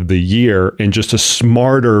periods of the year in just a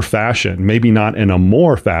smarter fashion, maybe not in a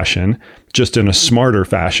more fashion, just in a smarter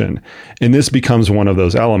fashion. And this becomes one of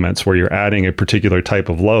those elements where you're adding a particular type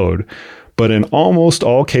of load. But in almost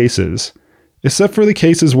all cases, except for the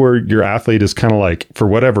cases where your athlete is kind of like, for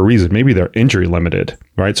whatever reason, maybe they're injury limited,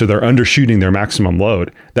 right? So they're undershooting their maximum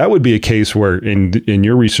load. That would be a case where in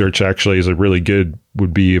your research actually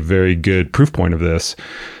would be a very good proof point of this,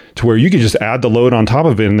 to where you could just add the load on top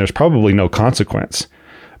of it and there's probably no consequence.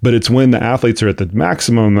 But it's when the athletes are at the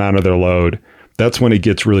maximum amount of their load, that's when it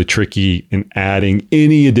gets really tricky in adding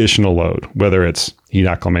any additional load, whether it's heat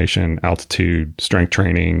acclimation, altitude, strength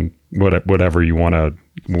training, whatever you want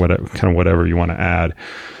to add.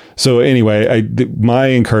 So anyway, my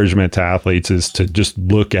encouragement to athletes is to just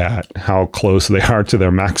look at how close they are to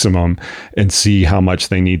their maximum and see how much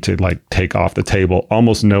they need to take off the table.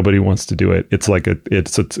 Almost nobody wants to do it. I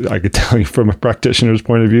could tell you from a practitioner's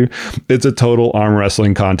point of view, it's a total arm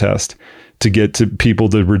wrestling contest to get to people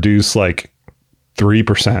to reduce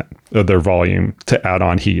 3% of their volume to add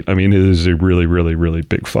on heat. I mean, it is a really, really, really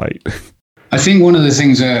big fight. I think one of the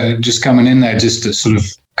things just coming in there, just to sort of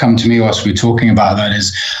come to me whilst we're talking about that,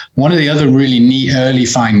 is one of the other really neat early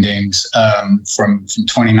findings from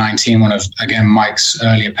 2019, one of, again, Mike's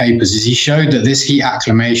earlier papers, is he showed that this heat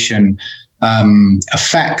acclimation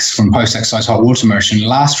effects from post-exercise hot water immersion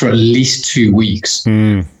last for at least 2 weeks.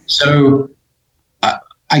 So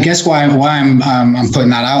I guess why I'm putting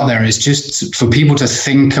that out there is just for people to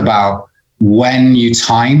think about when you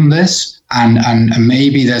time this. And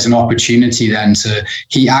maybe there's an opportunity then to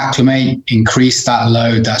heat acclimate, increase that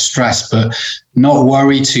load, that stress, but not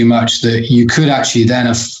worry too much that you could actually then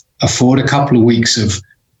afford a couple of weeks of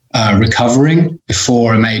recovering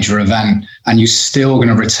before a major event, and you're still going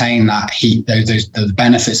to retain that heat, the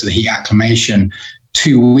benefits of the heat acclimation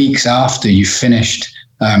 2 weeks after you finished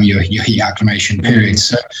your heat acclimation period.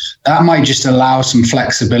 So that might just allow some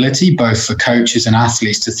flexibility, both for coaches and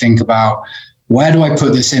athletes, to think about, where do I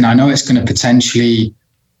put this in? I know it's going to potentially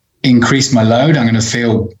increase my load. I'm going to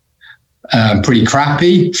feel pretty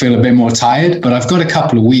crappy, feel a bit more tired, but I've got a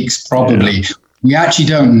couple of weeks probably. Yeah. We actually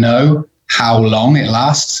don't know how long it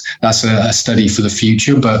lasts. That's a study for the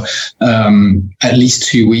future, but at least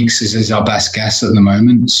 2 weeks is our best guess at the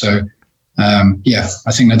moment. So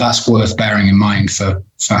I think that's worth bearing in mind for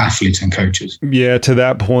athletes and coaches. Yeah, to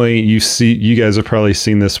that point, you guys have probably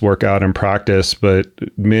seen this work out in practice, but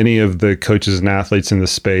many of the coaches and athletes in the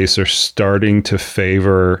space are starting to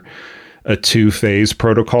favor a 2-phase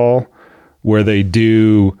protocol where they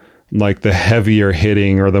do the heavier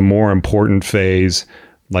hitting or the more important phase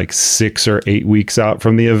 6 or 8 weeks out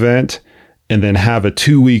from the event, and then have a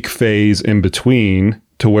 2-week phase in between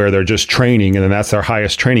to where they're just training, and then that's their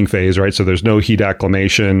highest training phase, right? So there's no heat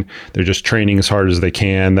acclimation. They're just training as hard as they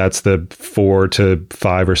can. That's the 4 to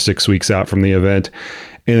 5 or 6 weeks out from the event.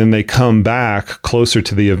 And then they come back closer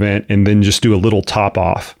to the event and then just do a little top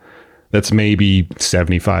off. That's maybe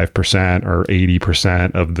 75% or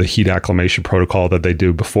 80% of the heat acclimation protocol that they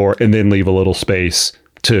do before, and then leave a little space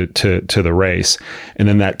to the race. And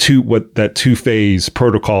then that two phase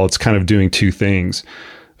protocol, it's kind of doing two things.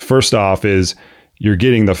 First off is you're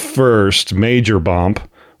getting the first major bump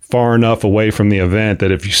far enough away from the event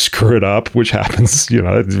that if you screw it up, which happens,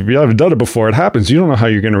 if you haven't done it before, it happens. You don't know how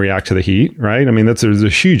you're going to react to the heat, right? I mean, there's a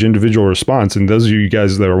huge individual response. And those of you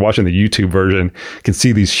guys that are watching the YouTube version can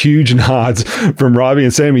see these huge nods from Robbie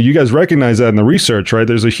and Sammy. You guys recognize that in the research, right?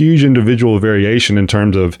 There's a huge individual variation in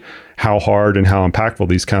terms of how hard and how impactful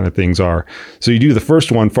these kind of things are. So you do the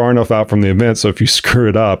first one far enough out from the event, so if you screw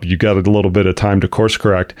it up, you got a little bit of time to course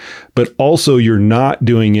correct. But also you're not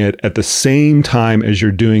doing it at the same time as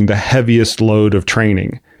you're doing the heaviest load of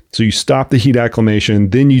training. So you stop the heat acclimation,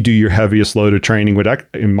 then you do your heaviest load of training, which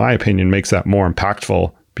in my opinion makes that more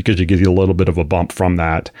impactful because you give you a little bit of a bump from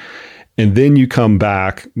that. And then you come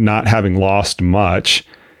back not having lost much,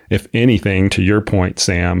 if anything, to your point,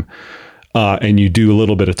 Sam, and you do a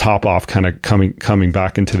little bit of top off kind of coming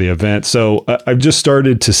back into the event. So I've just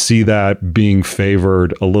started to see that being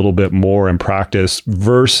favored a little bit more in practice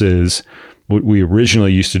versus what we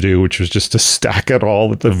originally used to do, which was just to stack it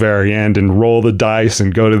all at the very end and roll the dice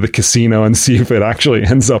and go to the casino and see if it actually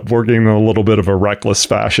ends up working in a little bit of a reckless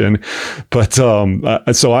fashion. But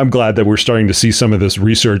so I'm glad that we're starting to see some of this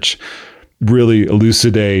research really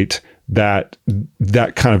elucidate that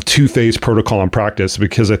kind of two-phase protocol in practice,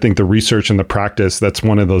 because I think the research and the practice, that's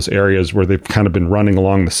one of those areas where they've kind of been running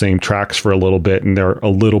along the same tracks for a little bit, and they're a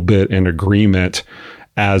little bit in agreement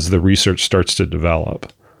as the research starts to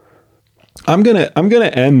develop. I'm gonna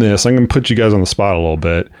end this. I'm gonna put you guys on the spot a little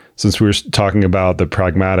bit, since we were talking about the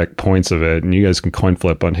pragmatic points of it, and you guys can coin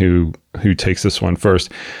flip on who takes this one first.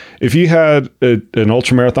 If you had an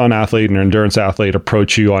ultramarathon athlete and an endurance athlete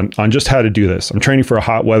approach you on just how to do this, I'm training for a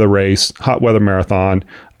hot weather race, hot weather marathon,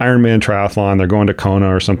 Ironman triathlon, they're going to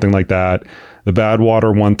Kona or something like that, the Badwater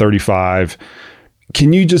 135.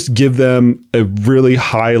 Can you just give them a really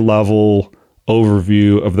high level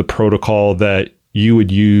overview of the protocol that you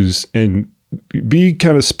would use, and be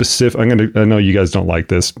kind of specific? I know you guys don't like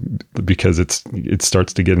this because it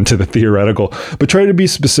starts to get into the theoretical, but try to be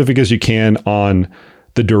specific as you can on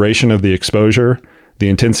the duration of the exposure, the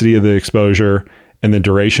intensity of the exposure, and the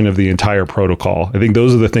duration of the entire protocol. I think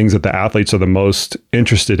those are the things that the athletes are the most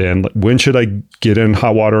interested in. When should I get in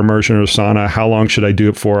hot water immersion or sauna? How long should I do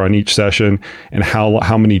it for on each session? And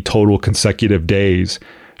how many total consecutive days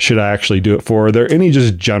should I actually do it for? Are there any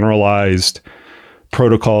just generalized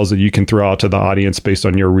protocols that you can throw out to the audience based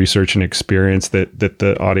on your research and experience that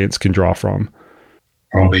the audience can draw from?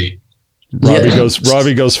 Robbie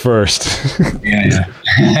goes first.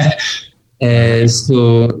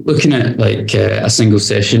 So looking at like a single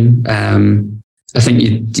session, I think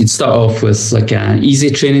you'd start off with like an easy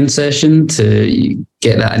training session to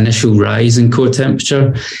get that initial rise in core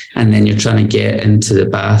temperature, and then you're trying to get into the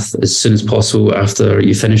bath as soon as possible after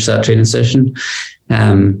you finish that training session.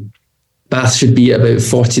 Bath should be at about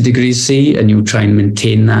 40 degrees C, and you'll try and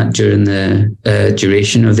maintain that during the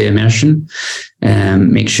duration of the immersion.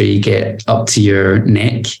 Make sure you get up to your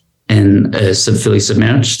neck and fully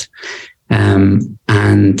submerged. And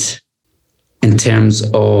in terms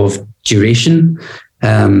of duration,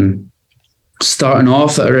 starting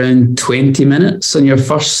off at around 20 minutes on your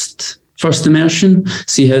first immersion,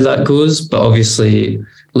 see how that goes. But obviously,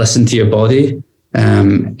 listen to your body.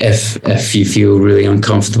 If you feel really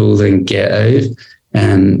uncomfortable, then get out.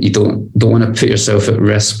 You don't want to put yourself at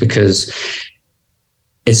risk, because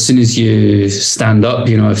as soon as you stand up,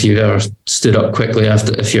 if you've ever stood up quickly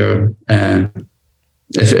after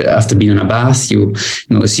being in a bath, you'll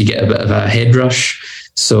notice you get a bit of a head rush.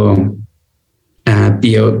 So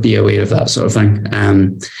be aware of that sort of thing.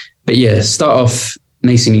 But yeah, start off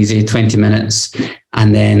nice and easy, 20 minutes.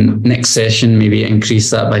 And then next session, maybe increase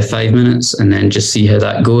that by 5 minutes, and then just see how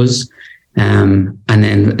that goes. And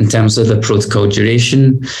then in terms of the protocol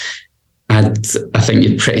duration, I think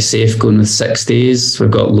you're pretty safe going with 6 days. We've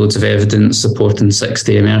got loads of evidence supporting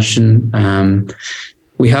 6-day immersion.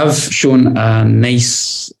 We have shown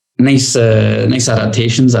nice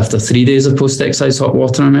adaptations after 3 days of post-exercise hot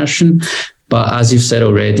water immersion. But as you've said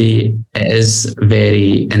already, it is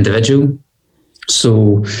very individual.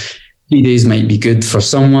 So 3 days might be good for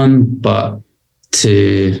someone, but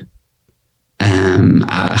to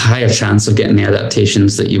a higher chance of getting the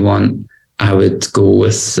adaptations that you want I would go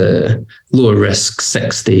with lower risk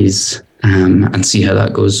 6 days and see how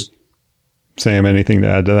that goes. Sam, anything to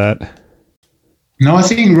add to that? No, I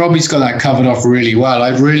think Robbie's got that covered off really well.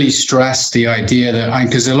 I'd really stress the idea that,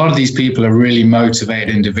 because a lot of these people are really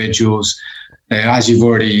motivated individuals. As you've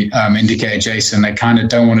already indicated, Jason, they kind of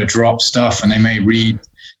don't want to drop stuff, and they may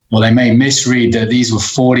misread that these were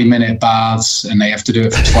 40-minute baths and they have to do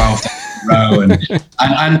it for 12 days in a row.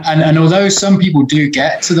 And although some people do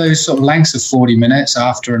get to those sort of lengths of 40 minutes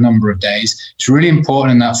after a number of days, it's really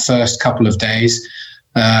important in that first couple of days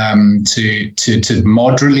to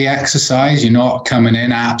moderately exercise. You're not coming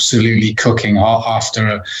in absolutely cooking hot after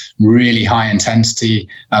a really high intensity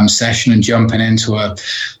session and jumping into a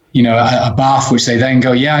bath, which they then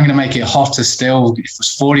go, I'm going to make it hotter still. If it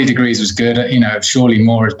was 40 degrees was good, surely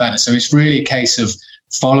more is better. So it's really a case of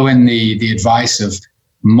following the advice of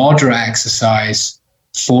moderate exercise,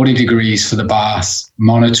 40 degrees for the bath,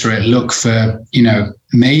 monitor it, look for,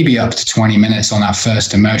 maybe up to 20 minutes on that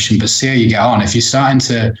first immersion, but see how you get on. If you're starting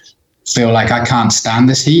to feel like I can't stand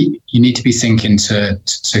this heat, you need to be thinking to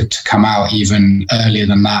come out even earlier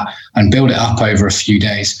than that and build it up over a few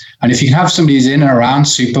days. And if you can have somebody who's in and around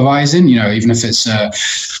supervising, even if it's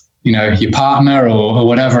your partner or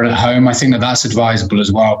whatever at home, I think that's advisable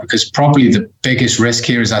as well, because probably the biggest risk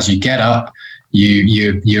here is as you get up,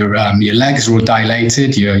 your legs are all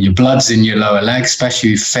dilated, your blood's in your lower legs,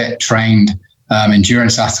 especially fit, trained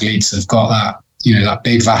endurance athletes have got that, that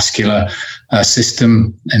big vascular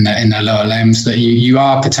system in their lower limbs, that you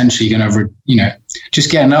are potentially going to, just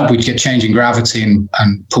getting up, we get changing gravity and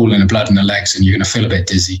pooling the blood in the legs, and you're going to feel a bit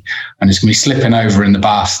dizzy, and it's going to be slipping over in the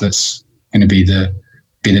bath. That's going to be the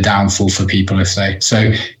downfall for people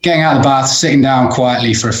so getting out of the bath, sitting down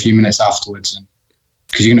quietly for a few minutes afterwards,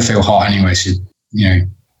 because you're going to feel hot anyway, so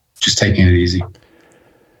just taking it easy.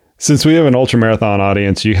 Since we have an ultramarathon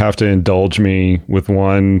audience, you have to indulge me with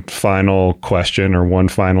one final question or one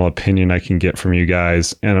final opinion I can get from you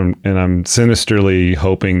guys, and I'm sinisterly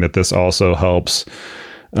hoping that this also helps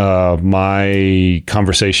my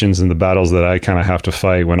conversations and the battles that I kind of have to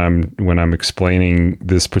fight when I'm explaining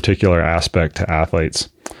this particular aspect to athletes.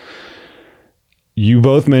 You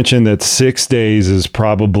both mentioned that 6 days is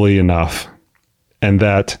probably enough, and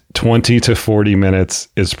that 20 to 40 minutes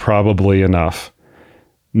is probably enough.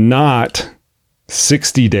 Not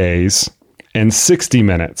 60 days and 60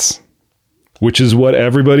 minutes, which is what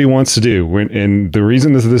everybody wants to do. And the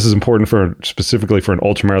reason this is important specifically for an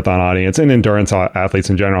ultramarathon audience and endurance athletes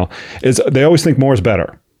in general is they always think more is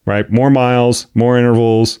better, right? More miles, more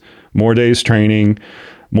intervals, more days training,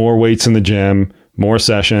 more weights in the gym, more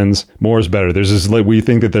sessions, more is better. We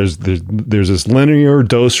think that there's this linear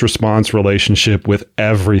dose response relationship with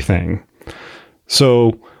everything.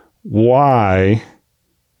 So why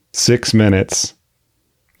 6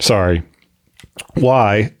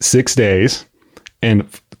 days and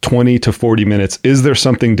 20 to 40 minutes? Is there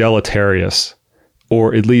something deleterious,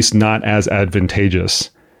 or at least not as advantageous,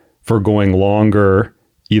 for going longer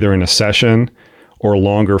either in a session or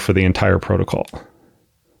longer for the entire protocol?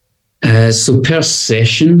 So per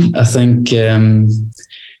session, I think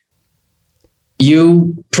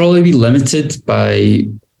you'll probably be limited by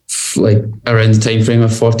around the time frame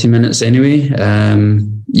of 40 minutes anyway.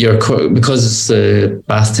 Because it's the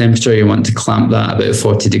bath temperature, you want to clamp that about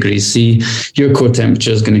 40 degrees C. Your core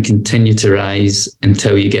temperature is going to continue to rise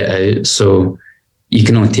until you get out. So you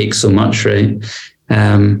can only take so much, right?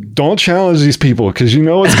 Don't challenge these people, because you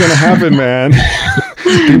know what's going to happen, man.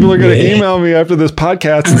 People are going to email me after this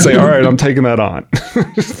podcast and say, all right, I'm taking that on.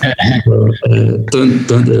 Don't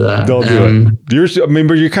do that. Don't do it.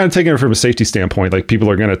 But you're kind of taking it from a safety standpoint. Like, people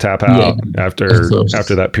are going to tap out after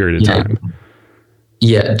that period of time.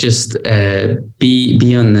 Yeah, just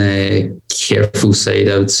be on the careful side,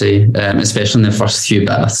 I would say, especially in the first few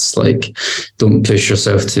baths. Like, don't push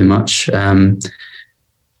yourself too much.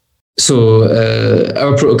 So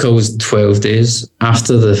our protocol was 12 days.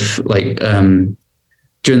 After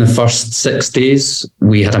during the first 6 days,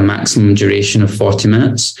 we had a maximum duration of 40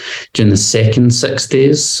 minutes. During the second 6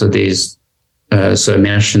 days, so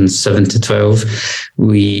immersion 7 to 12,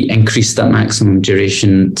 we increased that maximum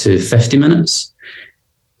duration to 50 minutes.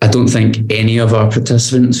 I don't think any of our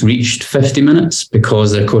participants reached 50 minutes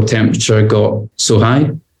because their core temperature got so high,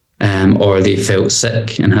 or they felt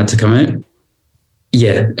sick and had to come out.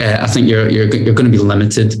 I think you're going to be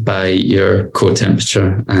limited by your core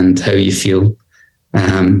temperature and how you feel.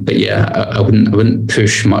 But I wouldn't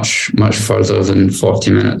push much further than 40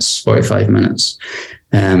 minutes, 45 minutes,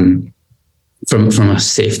 from a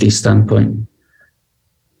safety standpoint.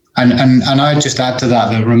 And I just add to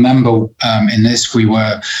that remember in this we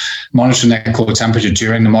were monitoring their core temperature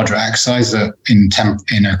during the moderate exercise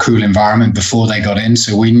in a cool environment before they got in.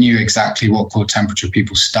 So we knew exactly what core temperature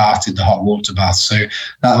people started the hot water bath. So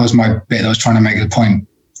that was my bit. I was trying to make the point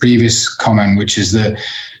previous comment, which is that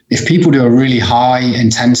if people do a really high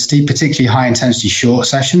intensity, particularly high intensity short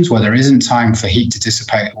sessions where there isn't time for heat to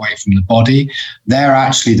dissipate away from the body, they're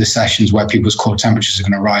actually the sessions where people's core temperatures are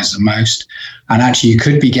going to rise the most. And actually you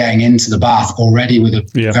could be getting into the bath already with a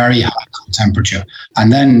very high core temperature.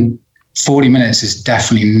 And then 40 minutes is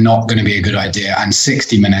definitely not going to be a good idea. And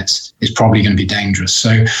 60 minutes is probably going to be dangerous.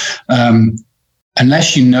 So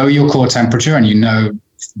unless you know your core temperature and you know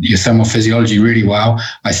your thermal physiology really well,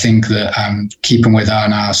 I think that keeping with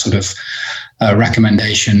our sort of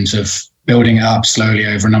recommendations of building it up slowly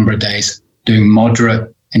over a number of days, doing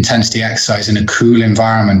moderate intensity exercise in a cool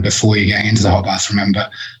environment before you're getting into the hot bath, remember.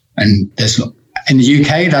 And there's in the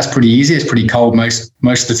UK, that's pretty easy. It's pretty cold most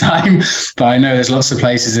of the time. But I know there's lots of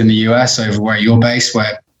places in the US over where you're based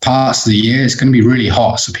where parts of the year it's going to be really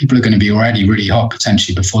hot. So people are going to be already really hot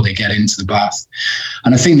potentially before they get into the bath.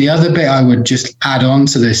 And I think the other bit I would just add on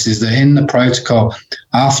to this is that in the protocol,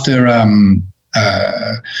 after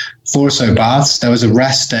 4 or so baths, there was a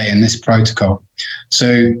rest day in this protocol.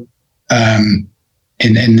 So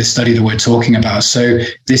in the study that we're talking about. So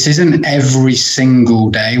this isn't every single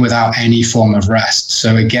day without any form of rest.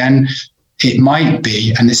 So again, it might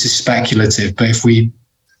be, and this is speculative, but if we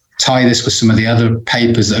tie this with some of the other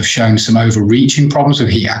papers that have shown some overreaching problems with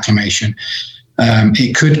heat acclimation,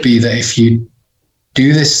 it could be that if you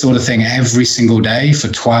do this sort of thing every single day for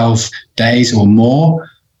 12 days or more,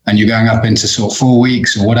 and you're going up into sort of 4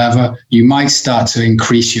 weeks or whatever, you might start to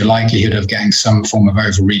increase your likelihood of getting some form of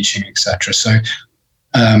overreaching, etc. So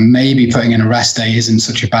maybe putting in a rest day isn't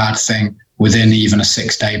such a bad thing within even a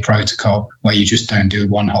 6-day protocol where you just don't do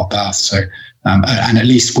one hot bath. So, and at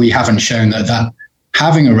least we haven't shown that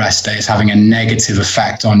having a rest day is having a negative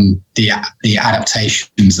effect on the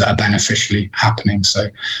adaptations that are beneficially happening. So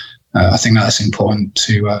I think that's important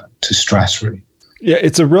to stress, really. Yeah,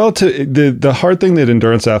 it's a relative. The hard thing that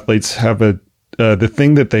endurance athletes have the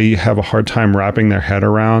thing that they have a hard time wrapping their head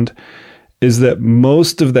around is that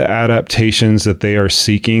most of the adaptations that they are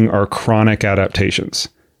seeking are chronic adaptations.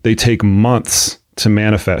 They take months to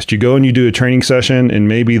manifest. You go and you do a training session, and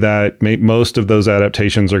maybe most of those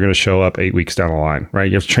adaptations are going to show up 8 weeks down the line, right?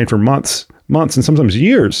 You have to train for months, and sometimes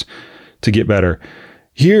years to get better.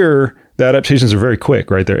 Here, the adaptations are very quick,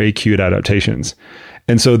 right? They're acute adaptations.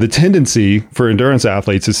 And so the tendency for endurance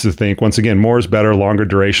athletes is to think, once again, more is better, longer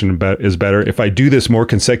duration is better. If I do this more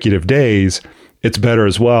consecutive days, it's better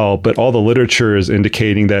as well. But all the literature is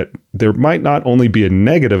indicating that there might not only be a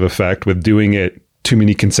negative effect with doing it too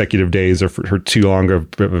many consecutive days or for too long of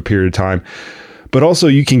a period of time, but also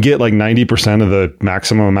you can get like 90% of the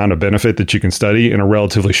maximum amount of benefit that you can study in a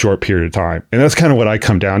relatively short period of time. And that's kind of what I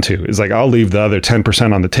come down to, is like, I'll leave the other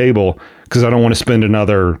 10% on the table because I don't want to spend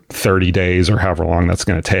another 30 days or however long that's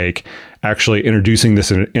going to take actually introducing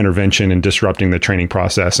this intervention and disrupting the training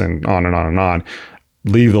process and on and on and on.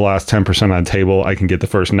 Leave the last 10% on the table. I can get the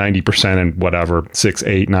first 90% in whatever, 6,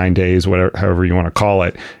 8, 9 days, whatever, however you want to call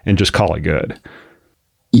it, and just call it good.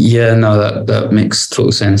 Yeah, no, that makes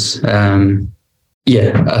total sense. I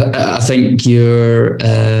think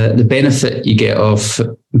the benefit you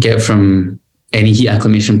get from any heat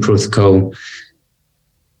acclimation protocol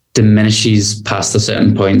diminishes past a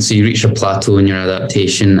certain point. So you reach a plateau in your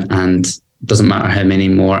adaptation, and it doesn't matter how many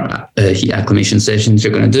more heat acclimation sessions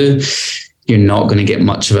you're going to do, you're not going to get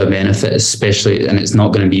much of a benefit, especially, and it's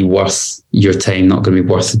not going to be worth your time, not going to be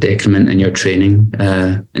worth the decrement in your training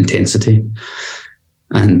intensity.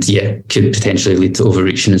 And could potentially lead to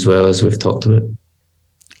overreaching as well, as we've talked about.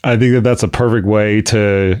 I think that that's a perfect way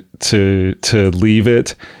to leave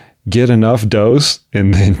it. Get enough dose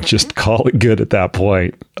and then just call it good at that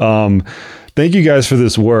point. Thank you guys for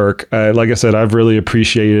this work. Like I said, I've really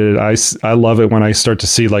appreciated it. I love it when I start to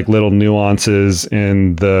see like little nuances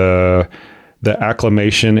in the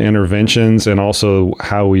acclimation interventions and also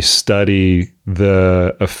how we study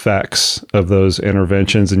the effects of those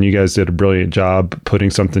interventions. And you guys did a brilliant job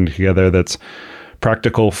putting something together that's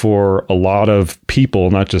practical for a lot of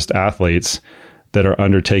people, not just athletes, that are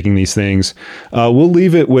undertaking these things. We'll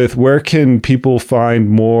leave it with, where can people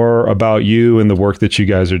find more about you and the work that you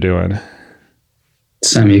guys are doing?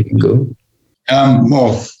 Sam, you can go.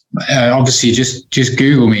 Obviously just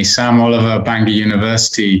Google me, Sam Oliver, Bangor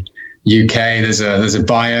University, UK. There's a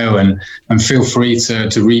bio, and feel free to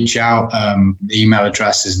reach out. The email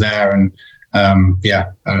address is there, and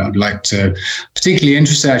I'd like to, particularly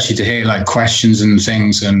interested actually to hear like questions and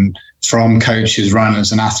things, and from coaches,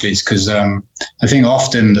 runners, and athletes, because I think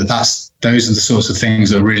often those are the sorts of things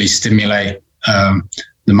that really stimulate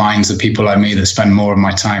the minds of people like me that spend more of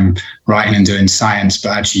my time writing and doing science.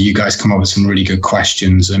 But actually, you guys come up with some really good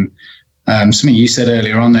questions. And something you said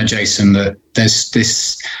earlier on there, Jason, that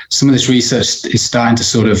there's some of this research is starting to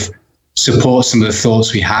sort of support some of the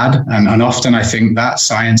thoughts we had. And often I think that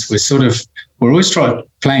science, we're always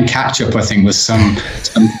playing catch up, I think, with some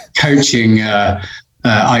coaching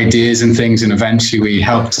ideas and things. And eventually we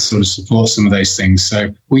help to sort of support some of those things.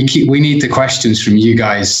 So we need the questions from you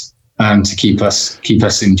guys to keep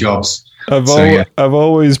us in jobs. I've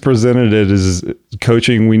always presented it as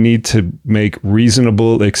coaching. We need to make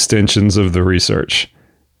reasonable extensions of the research,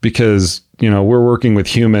 because we're working with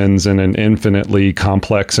humans in an infinitely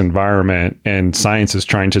complex environment, and science is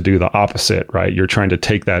trying to do the opposite, right? You're trying to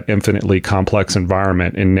take that infinitely complex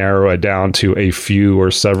environment and narrow it down to a few or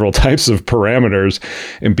several types of parameters.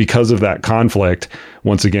 And because of that conflict,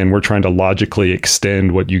 once again, we're trying to logically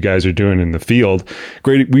extend what you guys are doing in the field.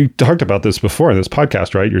 Great. We talked about this before in this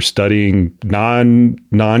podcast, right? You're studying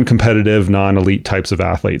non-competitive, non-elite types of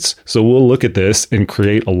athletes. So we'll look at this and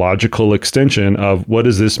create a logical extension of what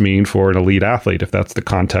does this mean for an elite athlete, if that's the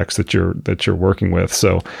context that you're working with.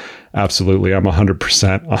 So absolutely, I'm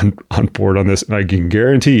 100% on board on this. And I can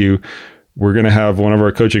guarantee you, we're going to have one of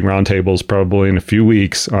our coaching roundtables probably in a few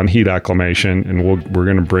weeks on heat acclimation, and we're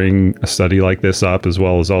going to bring a study like this up, as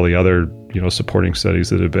well as all the other supporting studies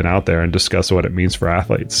that have been out there, and discuss what it means for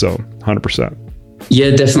athletes. So 100%.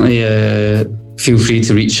 Yeah, definitely. Feel free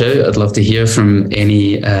to reach out. I'd love to hear from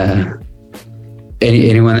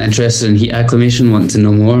anyone interested in heat acclimation, want to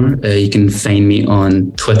know more. You can find me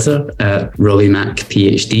on Twitter at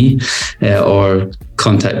RobbieMacPhD, or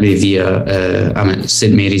contact me via, I'm at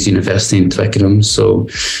St. Mary's University in Twickenham. So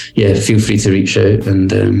yeah, feel free to reach out,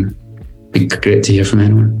 and be great to hear from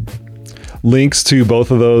anyone. Links to both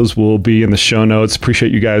of those will be in the show notes.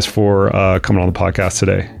 Appreciate you guys for coming on the podcast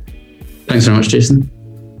today. Thanks very much, Jason.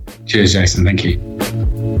 Cheers, Jason. Thank you.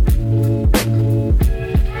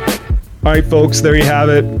 All right, folks, there you have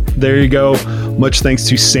it. There you go. Much thanks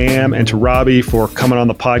to Sam and to Robbie for coming on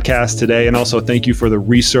the podcast today. And also thank you for the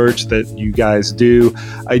research that you guys do.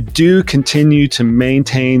 I do continue to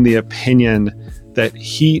maintain the opinion that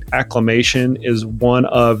heat acclimation is one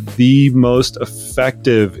of the most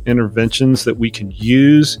effective interventions that we can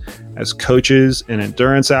use as coaches and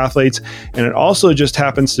endurance athletes. And it also just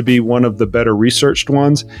happens to be one of the better researched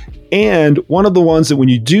ones, and one of the ones that when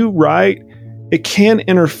you do right, it can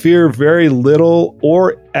interfere very little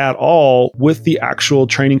or at all with the actual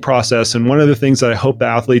training process. And one of the things that I hope the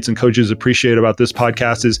athletes and coaches appreciate about this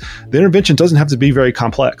podcast is the intervention doesn't have to be very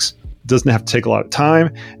complex. It doesn't have to take a lot of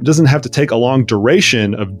time. It doesn't have to take a long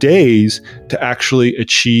duration of days to actually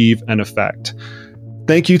achieve an effect.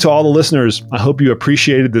 Thank you to all the listeners. I hope you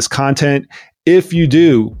appreciated this content. If you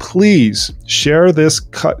do, please share this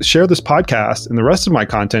podcast and the rest of my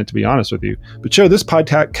content, to be honest with you, but share this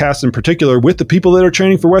podcast in particular with the people that are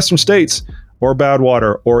training for Western States or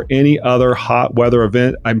Badwater or any other hot weather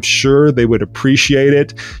event. I'm sure they would appreciate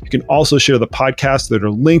it. You can also share the podcasts that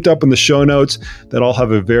are linked up in the show notes that all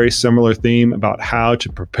have a very similar theme about how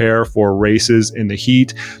to prepare for races in the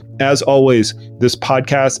heat. As always, this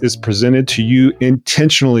podcast is presented to you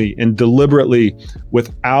intentionally and deliberately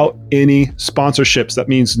without any sponsorships. That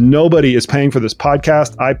means nobody is paying for this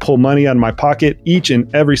podcast. I pull money out of my pocket each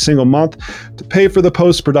and every single month to pay for the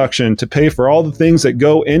post-production, to pay for all the things that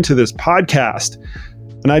go into this podcast.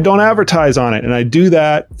 And I don't advertise on it. And I do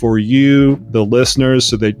that for you, the listeners,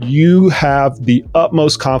 so that you have the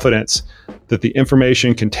utmost confidence that the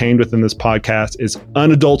information contained within this podcast is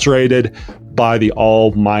unadulterated by the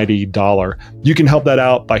almighty dollar. You can help that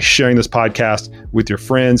out by sharing this podcast with your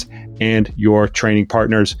friends and your training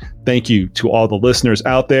partners. Thank you to all the listeners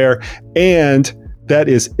out there. And that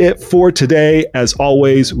is it for today. As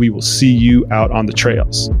always, we will see you out on the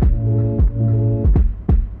trails.